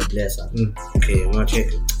tunaita blesser okay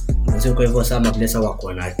unacheka ndio kwa hivyo sama blesser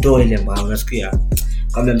wako na toa ile mbao unasikia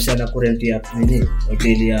kama msana kurenti ya nini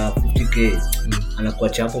hoteli ya 50k anakuwa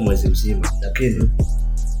chapo mwezi mzima, lakini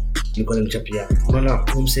niko nimchapia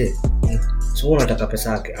unaona umse sio unataka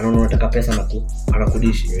pesa yake anaona unataka pesa na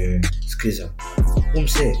anakudishi sikiza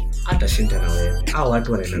umse atashinda na wewe au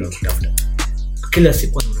watu wanaenda kutafuta kila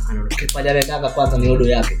siku anaona kipajalendaga kwanza ni odo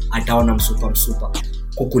yake, ataona msupa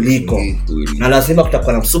kukuliko, na lazima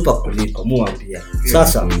kutakuwa na msupa kuliko, muambia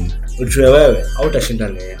sasa ujue wewe hautashinda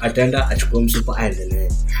naye, ataenda achukue msupa aende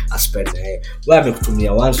naye aspend naye. Wewe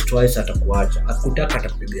amekutumia once twice, atakuacha, akutaka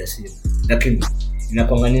atakupigia simu, lakini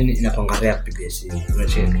inakwanga nini, inakwanga kupigia simu,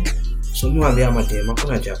 unacheka. So muambia madema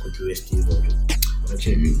kuna cha kujua Steve tu,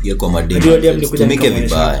 unacheka pia kwa madema tumike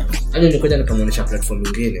vibaya. Hadi nikoja nikamwonyesha platform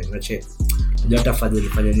nyingine, unacheka. Ndio tafadhali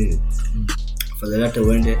fanya nini, fadhali hata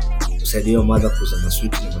uende usaidie mother kuuza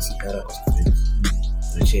maswiti na masigara kwa sababu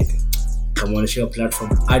unacheka. Kamwonyesha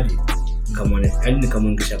platform hadi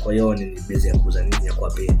nikamwingisha kwa hiyo ni base ya kuuza nini ya kwa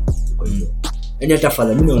page. Kwa hiyo yani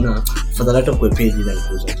tafadhali mimi naona fadhali hata kwa page ile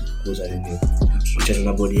kuuza nini kucheza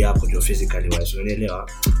na body yako ndio physically wise, unaelewa,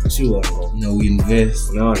 si uongo na uinvest,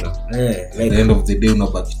 unaona like at the end of the day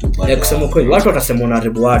unabaki tu baada. Kusema kweli watu watasema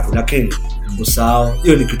unaharibu watu, lakini usahau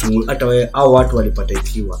hiyo ni kitu hata wewe au watu walipata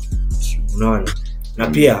ikiwa, unaona. Na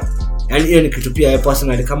pia yani hiyo ni kitu pia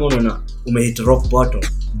personally, kama unaona umehit rock bottom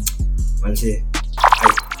manze,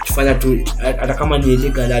 fanya tu hata kama ni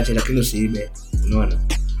illegal aje, lakini usiibe, unaona.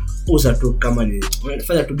 Uza tu kama ni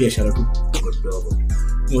fanya tu biashara tu kidogo.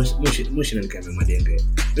 Mwisho na nikame madenge.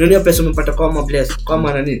 Ndio pesa umepata kama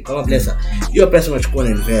blesser. Hiyo pesa unachukua na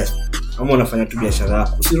invest. Kama unafanya tu biashara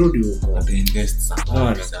yako, usirudi huko. Invest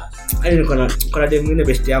sana. Yaani niko na demu mwingine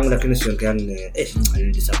best yangu, lakini sio yangu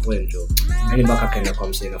ni disappoint jo. Yaani mpaka kaenda kwa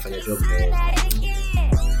msee anafanya job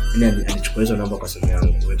na alichukua hizo namba kwa simu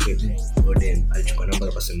yangu. Odem alichukua namba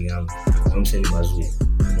kwa simu yangu. Na msee ni mazuri.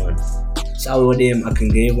 Unaona. Sasa Odem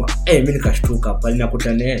akingewa mimi nikashtuka pale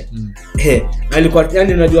nakutana alikuwa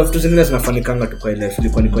yani unajua vitu zingine zinafanikanga tu kwa ile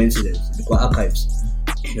ilikuwa ni coincidence, ilikuwa archives.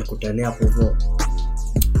 Nakutana hapo hivyo.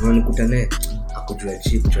 Nikutane akujua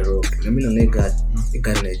chip choroke. Na mimi naona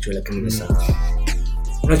igari na hicho, lakini nimesahau.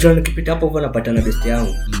 Unajua nikipita hapo hivyo napata na best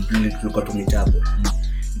yangu. Tulikuwa tumitapo.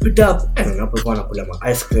 Pita hapo hapo kwa nakula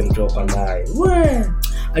ma ice cream tu kwa ndai.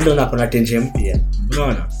 I don't know kuna tenje mpya.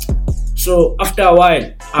 Unaona? So after a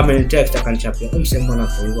while text akanichapia umsema na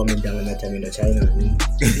kwa hivyo amedanganya tena na China na nini.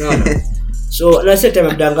 Unaona? So na sasa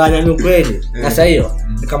amedanganya ni kweli. Na sasa hiyo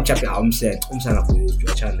nikamchapia umsana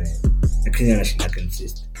kuachana lakini anashinda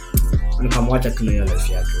consist. Nikamwacha kuna hiyo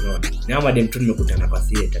life yake, unaona. Ni ama dem tu nimekutana kwa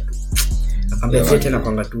theater tu. Akamwambia theater na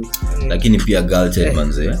kwanga tu. Lakini pia girl child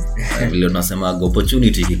manze. Vile unasema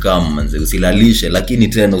opportunity ikikama manze usilalishe, lakini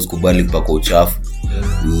tena usikubali kupaka uchafu.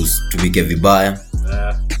 Usitumike vibaya.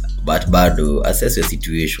 But bado assess your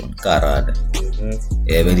situation karada.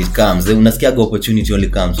 When it comes unasikia opportunity only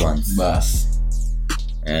comes once. Bas.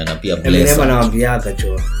 Na pia bless. Mimi naambiaga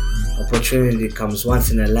cho opportunity comes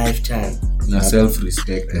once in a lifetime. Na self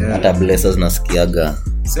respect. Hata blessers nasikiaga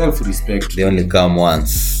self respect they only come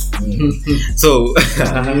once. So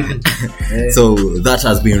that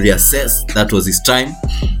has been reassessed. That was his time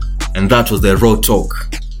and that was the raw talk.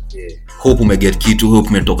 Hope umeget kitu, hope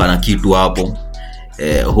umetoka na kitu hapo.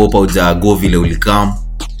 Hope uja go vile ulikam.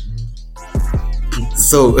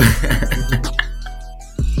 So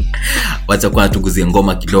wacha kwa tuguzie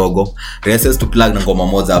ngoma kidogo. Reassess to plug na ngoma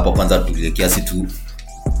moja hapa kwanza tulie kiasi tu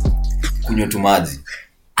kunywa tu maji.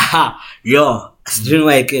 Yo, sijui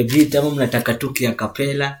wake beat ama mnataka tuki ya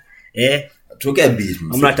kapela tuke beat.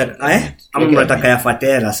 Mnataka ya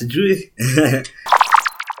fatera sijui.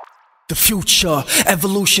 The future,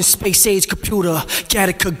 evolution, space age, computer,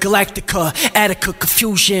 Gattaca, Galactica, Attica,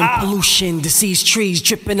 confusion, pollution, disease, trees,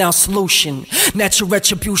 dripping out solution, natural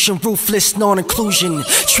retribution, ruthless, non-inclusion,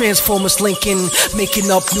 transformers linking,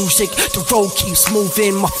 making up music, the road keeps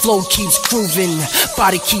moving, my flow keeps grooving,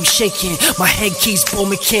 body keeps shaking, my head keeps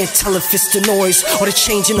booming, can't tell if it's the noise or the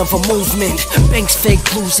changing of a movement, banks fake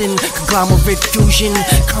losing, conglomerate fusion,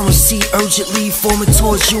 currency urgently forming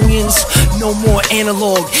towards unions, no more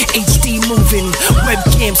analog, HD moving,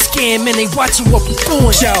 webcam scamming, they watching what we're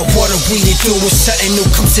doing. Yo, what are we to do with something new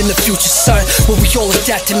comes in the future, son? Will we all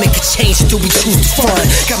adapt to make a change? Do we choose to fun?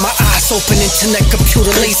 Got my eyes open, internet, computer,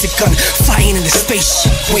 laser gun, flying in the spaceship,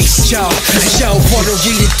 waste, yo. What are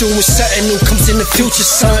we to do with something new comes in the future,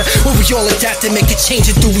 son? Will we all adapt to make a change?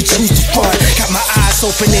 Or do we choose to fun? Got my eyes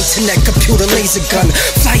open, internet, computer, laser gun,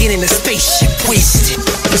 flying in the spaceship, wasted.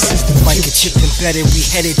 This is the mic chip embedded, we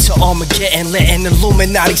headed to Armageddon, letting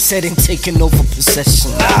Illuminati set in, taking over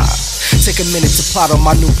possession. Take a minute to plot on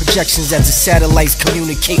my new projections as the satellites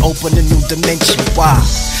communicate, open a new dimension. Why?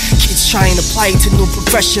 Kids trying to apply it to new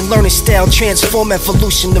progression, learning style, transform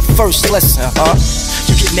evolution, the first lesson,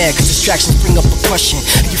 You get mad cause distractions bring up a question,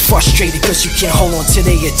 and you frustrated cause you can't hold on to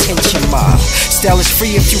their attention. My style is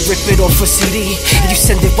free if you rip it off a CD, and you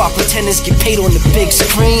send it while pretenders get paid on the big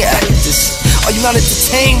screen. This Are you not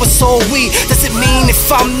entertained? What's all we? Does it mean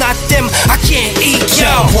if I'm not them, I can't eat? Yo,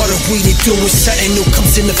 what are we to do with something new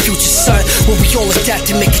comes in the future, son? Will we all adapt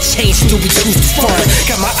and make a change? Do we choose to fun?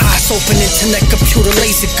 Got my eyes open, internet, computer,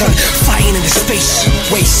 laser gun, flying in the space,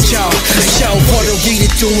 waste, yo. What are we to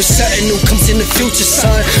do with something new comes in the future,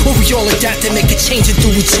 son? Will we all adapt and make a change, or do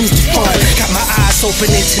we choose to fun? Got my eyes open,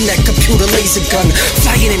 internet, computer, laser gun,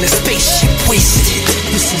 flying in the spaceship, wasted.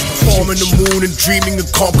 Forming the moon and dreaming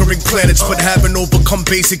of conquering planets, but haven't overcome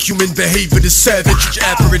basic human behavior to savage.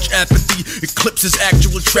 Average apathy eclipses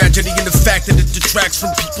actual tragedy in the fact that it detracts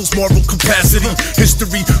from people's moral capacity.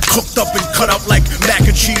 History cooked up and cut out like mac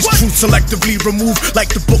and cheese. Truth selectively removed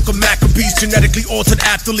like the book of Maccabees. Genetically altered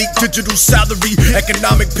athlete, digital salary,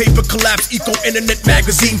 economic paper collapse, eco-internet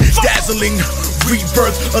magazine. Dazzling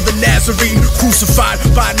rebirth of the Nazarene, crucified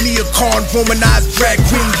by neocon, Romanized drag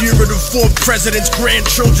queen. Year of the 4 presidents,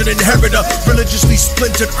 grandchildren inherit a religiously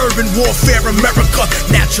splintered urban warfare America.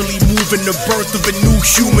 Naturally moving the birth of a new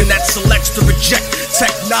human that selects to reject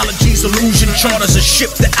technology's illusion. Charters a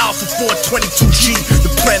ship, the Alpha 422G. The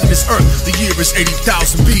planet is Earth, the year is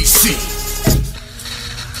 80,000 BC.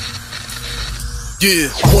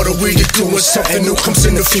 Yeah, what are we to do when something new comes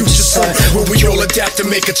in the future, son? Will we all adapt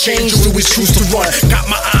and make a change, or do we choose to run? Got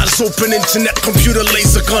my eyes open, internet, computer,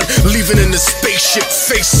 laser gun, leaving in the spaceship,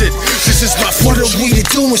 face it, this is my future. What are we to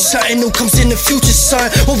do when something new comes in the future, son?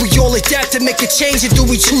 Will we all adapt and make a change, or do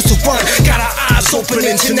we choose to run? Got our eyes open,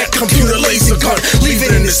 internet, computer, laser gun,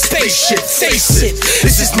 leaving in the spaceship, face it,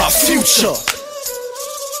 this is my future.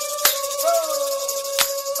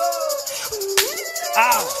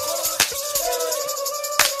 Ow.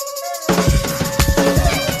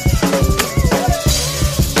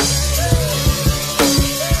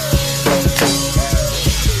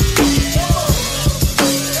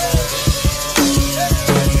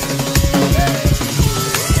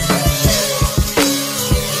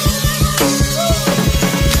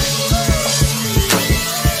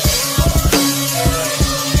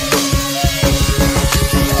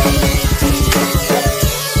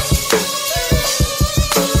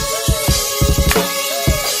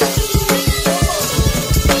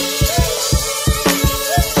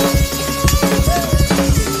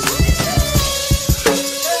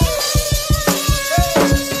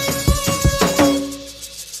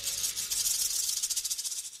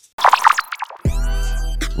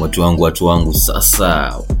 Watu wangu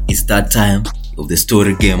sasa it's that time of the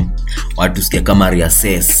story game. Watu sikia kama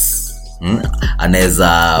reassess,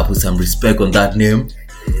 anaweza put some respect on that name.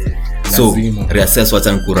 So reassess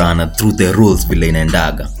wacha nkurana through the rules vile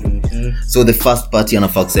inaendaga. So the first party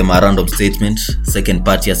anafaa kusema random statement, second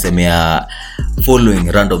party asemea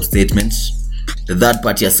following random statements, the third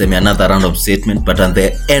party asemea another random statement, but at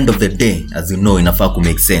the end of the day, as you know, inafaa ku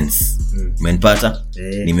make sense. Umenipata?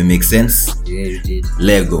 Nime make sense? Yeah, you did.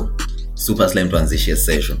 Lego Super Slime tuanzishie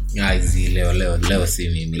session. Hizi leo si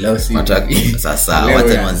mimi. Leo si. Sasa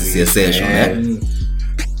wacha tuanzishie session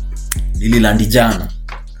Ili landi jana.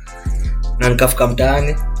 Na nikafika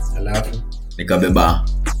mtaani, alafu nikabeba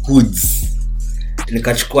hoods.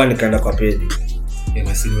 Nikachukua nikaenda kwa pedi.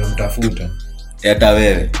 Nimesimu mtafuta. Hata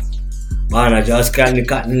wewe. Bana Joska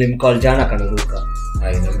nilimcall jana kanaruka.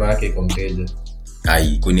 Hai namba yake iko mteja.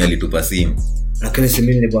 Ai kuni alitupa simu. Lakini si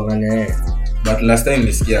mimi nilibwangana yeye. But last time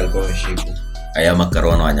nisikia alikuwa ameshiku. Aya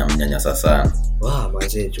makarona wanyamnyanya sasa. Wow,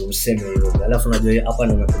 mazee tu useme hivyo. Alafu unajua hapa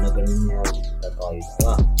ndo nakunaga nini hapo kwa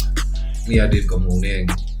kawaida. Ni hadi kama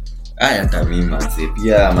unenge. Aya hata mimi mazee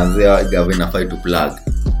pia mazee wa gavana fight to plug.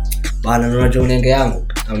 Bana unajua unenge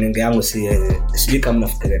yangu si kama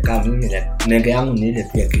nafikiria kama mimi unenge yangu ni ile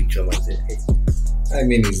pia kichwa mazee. I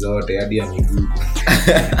mean zote hadi ya miguu.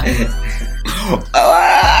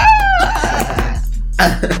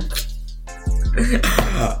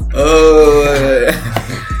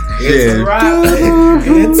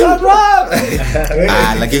 It's a wrap.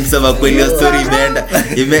 Lakini sema kweli story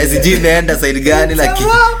imeenda side gani lakini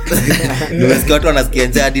nimesikia watu wanasikia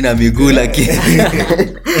jadi na miguu lakini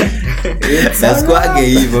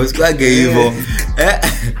sikuage hivyo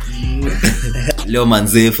leo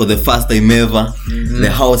manze for the first time ever the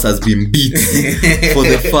house has been beat for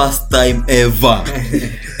the first time ever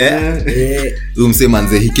umse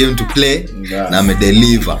manze he came to play na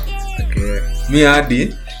amedeliver. Mi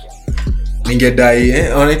hadi ningedai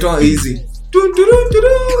wanaitwa easy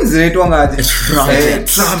zinaitwa ngaje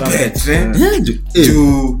trumpet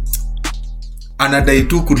anadai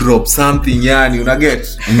tu kudrop something yani unaget.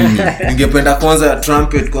 Ningependa kwanza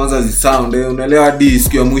trumpet kwanza zisound unaelewa hadi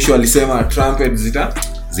siku ya mwisho alisema trumpet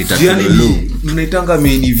zitatushtua mnaitanga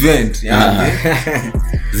main event yani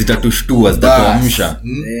zitatushtua zitatuamsha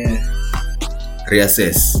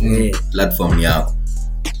reassess platform yako.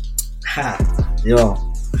 Yo.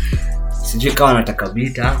 Sijui kama nataka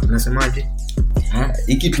beat, unasemaje?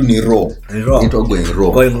 Hiki tu ni raw. Ito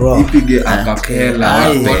going raw. Ipige akapela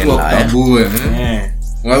watu wakabue.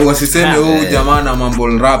 Wasiseme jamaa na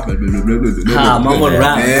mumble rap. Mumble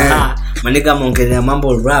rap. Maniga mongelea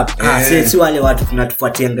mumble rap. Si wale watu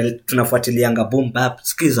tunafuatilianga boom bap.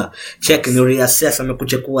 Skiza. Check in reassess.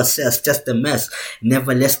 Amekuja kuassess. Just a mess.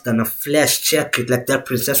 Never less than a flash. Check it like that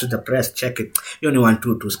princess with the breast. Check it. You only want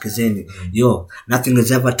to skizeni. Yo, nothing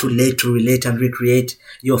is ever too late to relate and recreate.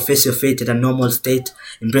 Yo, face your fate at a normal state.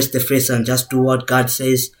 Embrace the face and just do what God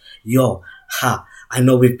says. Yo, I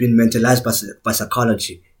know we've been mentalized by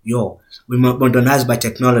psychology. Yo, we're modernized by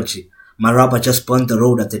technology. My rapper just burned the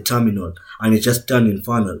road at the terminal and it just turned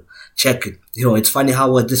infernal. Check it. Yo, it's funny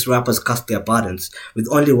how these rappers cast their burdens with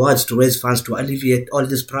only words to raise funds to alleviate all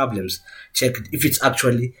these problems. Check it. If it's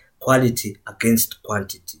actually quality against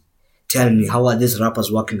quantity. Tell me, how are these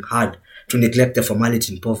rappers working hard to neglect the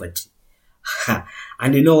formality in poverty?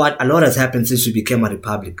 And you know what? A lot has happened since we became a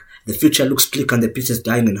republic. The future looks bleak and the pieces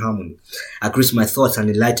dying in harmony. I grease my thoughts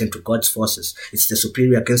and enlighten to God's forces. It's the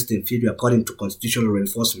superior against the inferior calling to constitutional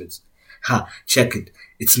reinforcements. Check it.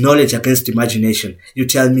 It's knowledge against imagination. You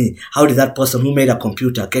tell me, how did that person who made a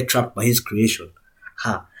computer get trapped by his creation?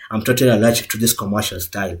 I'm totally allergic to this commercial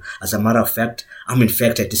style. As a matter of fact, I'm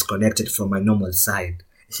infected, disconnected from my normal side.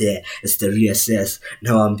 Yeah, it's the reassess.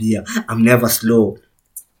 Now I'm here. I'm never slow.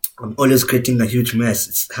 I'm always creating a huge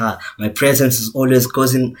mess. My presence is always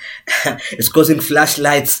causing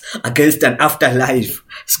flashlights against an afterlife.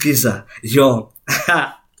 Skiza. Yo.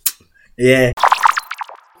 Yeah.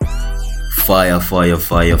 Fire. Follow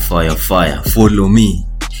me.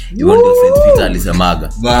 You want to send Vitali Samaga.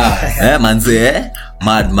 Manze,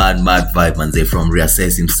 mad vibe manze from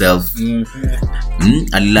reassess himself.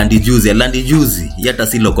 Alilandi juzi. Yata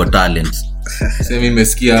si local talent. Sema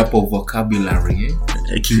nimesikia hapo vocabulary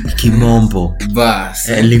Kimombo. Bas.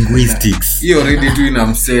 Linguistics. Hiyo ready to ina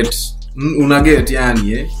mset. Una get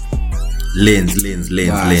yani Lens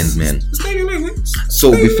man.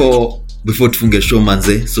 So before tufunge show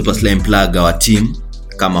manze, Super Slime plug our team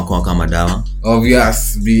kama dawa.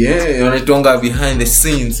 Obvious. Wanatonga behind the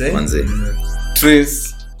scenes manze.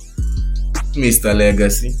 Trace, Mr.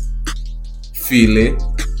 Legacy, File.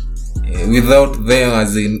 Without them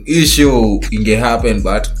as in issue inge happen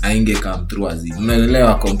but ainge come through as in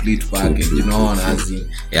unaelewa complete package. You know as in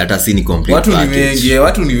hata si ni complete package.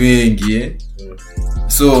 Watu ni wengi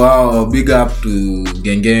so big up to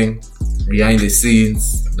gang behind the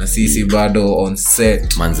scenes na sisi bado on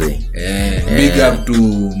set manze. Big up to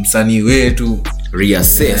msanii wetu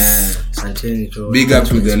reassess. Big up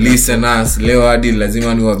to the listeners. Leo hadi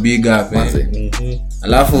lazima ni wa big up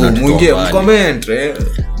alafu mwingie mcomment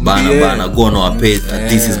bana go on our page.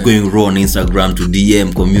 This is going raw on Instagram to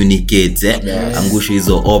DM communicate angusha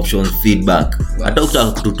hizo options feedback. Hata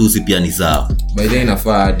ukitaka kututusi pia ni sawa. By then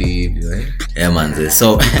inafaa hadi hivyo manze.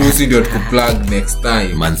 So tutusi ndio tukuplug next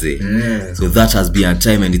time manze. So that has been our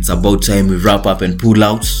time and it's about time we wrap up and pull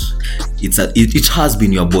out. It has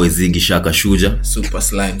been your boy Ziggy Shaka Shuja, Super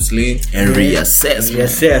Slime Slim and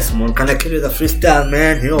reassess man. Can I kill you the freestyle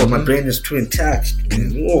man? Yo, my brain is too touched.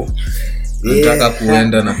 Nataka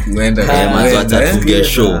kuenda manze tufungie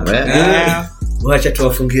show wacha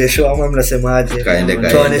tuwafungie show ama mnasemaje?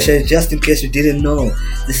 Tuoneshe just in case you didn't know.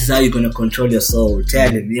 This is how you're gonna control your soul. Tell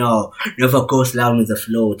him, yo, never go down with the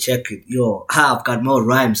flow. Check it, yo. I've got more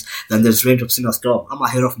rhymes than there's raindrops in a storm. I'm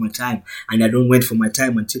ahead of my time and I don't wait for my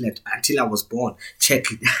time until I was born.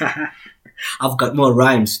 Check it. I've got more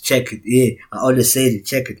rhymes. Check it. Yeah, I always say it.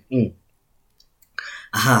 Check it.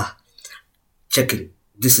 Check it.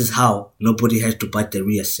 This is how nobody has to but the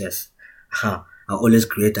reassess. I always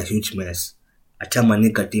create a huge mess. I tell my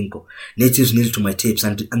nigga Dinko, natives kneel to my tapes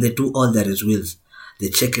and they do all that is wills. They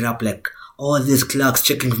check it up like all these clerks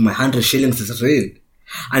checking if my 100 shillings is real.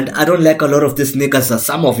 And I don't like a lot of these niggas as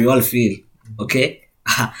some of you all feel. Okay?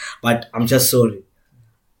 But I'm just sorry.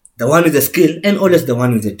 The one with the skill and always the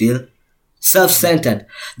one with the deal. Self-centered.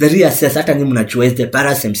 The reassess hata ni mnajua is the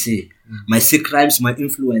Paras MC. My sick rhymes, my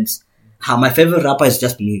influence. My favorite rapper is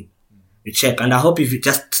just me. You check. And I hope if you're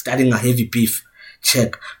just starting a heavy beef,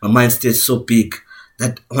 check. My mind stays so big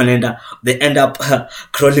that they end up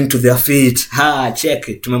crawling to their feet. Check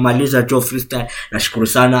it. Tumemaliza Joe freestyle. Nashukuru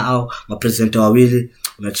sana au mapresenter wawili.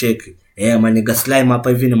 Unacheki. Maniga Slime hapa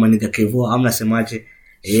hivi na maniga Kevo. Amna semaje.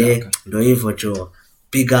 Ndio hivyo Joe.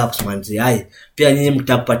 Big ups manzi. Pia nyinyi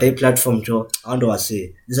mtapata hii platform Joe. Hao ndio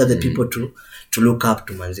wase. These are the people to look up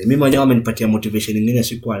to manzi. Mimi mwenyewe amenipatia motivation nyingine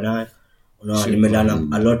sikuwa nayo. Nimelana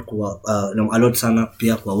a lot sana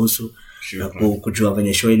pia kwa usu na kujua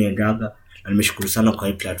venye show inaendaga, na nimeshukuru sana kwa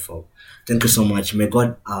hii platform. Thank you so much. May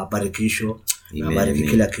God bariki show na bariki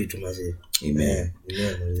kila kitu mazee. Amen.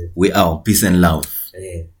 We are peace and love.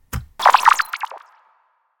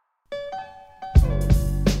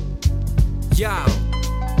 Yo,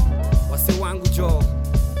 wase wangu jo,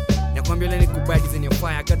 nakwambia leo nikubali design ya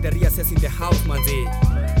fire, got the reassess in the house manze.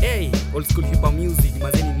 Hey, old school hip hop music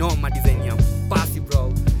manze, ni noma design ya passy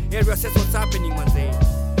bro. Hey, reassess what's happening manze.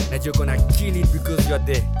 Na you're gonna kill it because you're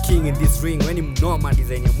the king in this ring. When you noma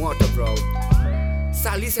design ya moto bro.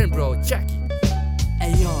 So listen bro, check it.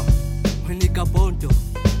 Hey yo, when nigga Bondo,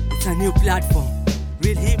 it's a new platform.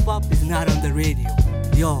 Real hip hop is not on the radio.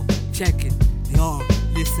 Yo, check it. Yo,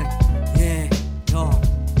 listen. Yeah, yo.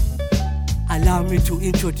 Allow me to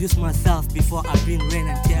introduce myself before I bring rain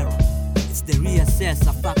and terror. It's the reassess,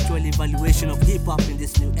 a factual evaluation of hip hop in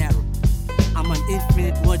this new era. I'm an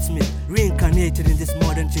infinite wordsmith, reincarnated in this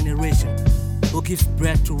modern generation, who gives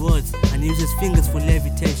breath to words and uses fingers for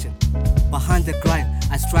levitation. Behind the grind,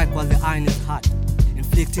 I strike while the iron is hot,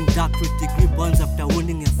 inflicting doctorate degree burns after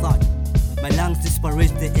wounding your thought. My lungs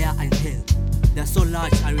disparage the air I inhale. They're so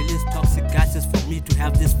large, I release toxic gases for me to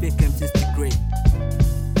have this fake MCs degrade.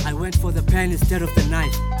 I went for the pen instead of the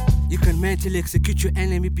knife. You can mentally execute your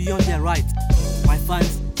enemy beyond their rights. My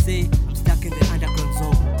fans say I'm stuck in the underground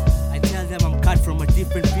zone. I tell them I'm cut from a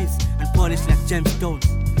different piece and polished like gemstones.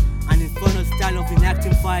 An infernal style of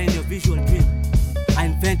enacting fire in your visual dream. I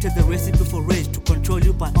invented the recipe for rage to control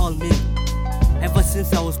you by all means. Ever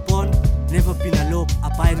since I was born, never been a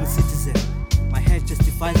law-abiding citizen. My head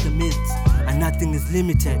justifies the means, and nothing is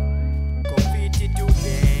limited. Confetti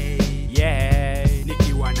today, yeah.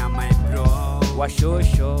 Nikiwa na my bro,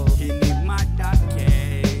 washosho. Hini mada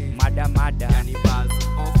ke, mada. Yani bars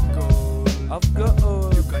of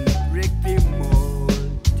gold. You can break the mold.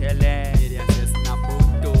 Tele, reassess na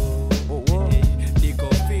boto. Oh. Niko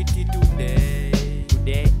fiti today.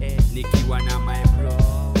 Nikiwa na my bro.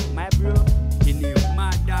 Hini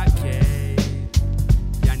mada ke,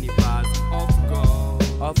 yani bars of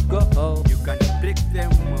gold. You can break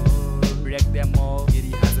them all.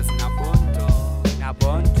 It has a na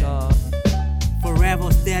bonto.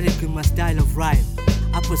 Forever static in my style of rhyme.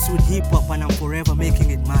 I pursued hip hop and I'm forever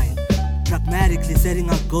making it mine. Pragmatically setting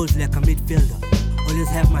out goals like a midfielder. Always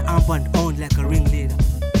have my armband on like a ringleader.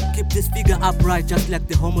 Keep this figure upright just like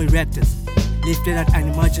the Homo erectus. Lifted at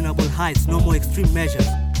unimaginable heights, no more extreme measures.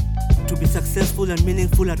 To be successful and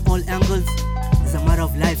meaningful at all angles is a matter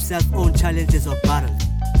of life's self-owned challenges or battles.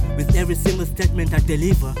 With every single statement I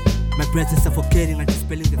deliver, my breath is suffocating and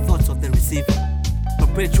dispelling the thoughts of the receiver.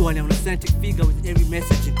 Perpetually an authentic figure with every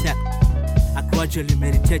message intact. I gradually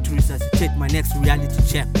meditate to resuscitate my next reality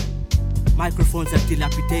check. Microphones are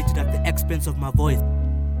dilapidated at the expense of my voice.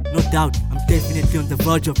 No doubt, I'm definitely on the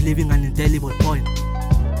verge of leaving an indelible point.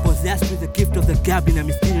 Possessed with the gift of the gab in a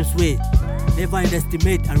mysterious way. Never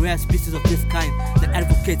underestimate a rare species of this kind that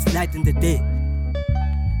advocates light in the day,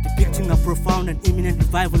 depicting a profound and imminent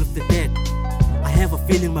revival of the dead. I have a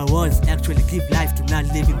feeling my words actually give life to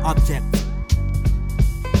non-living objects.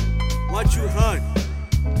 What you heard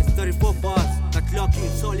is 34 bars that lock you in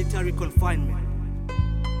solitary confinement.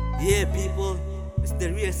 Yeah, people, it's the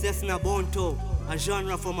reassess na bonto, a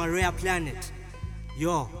genre from a rare planet.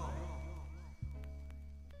 Yo.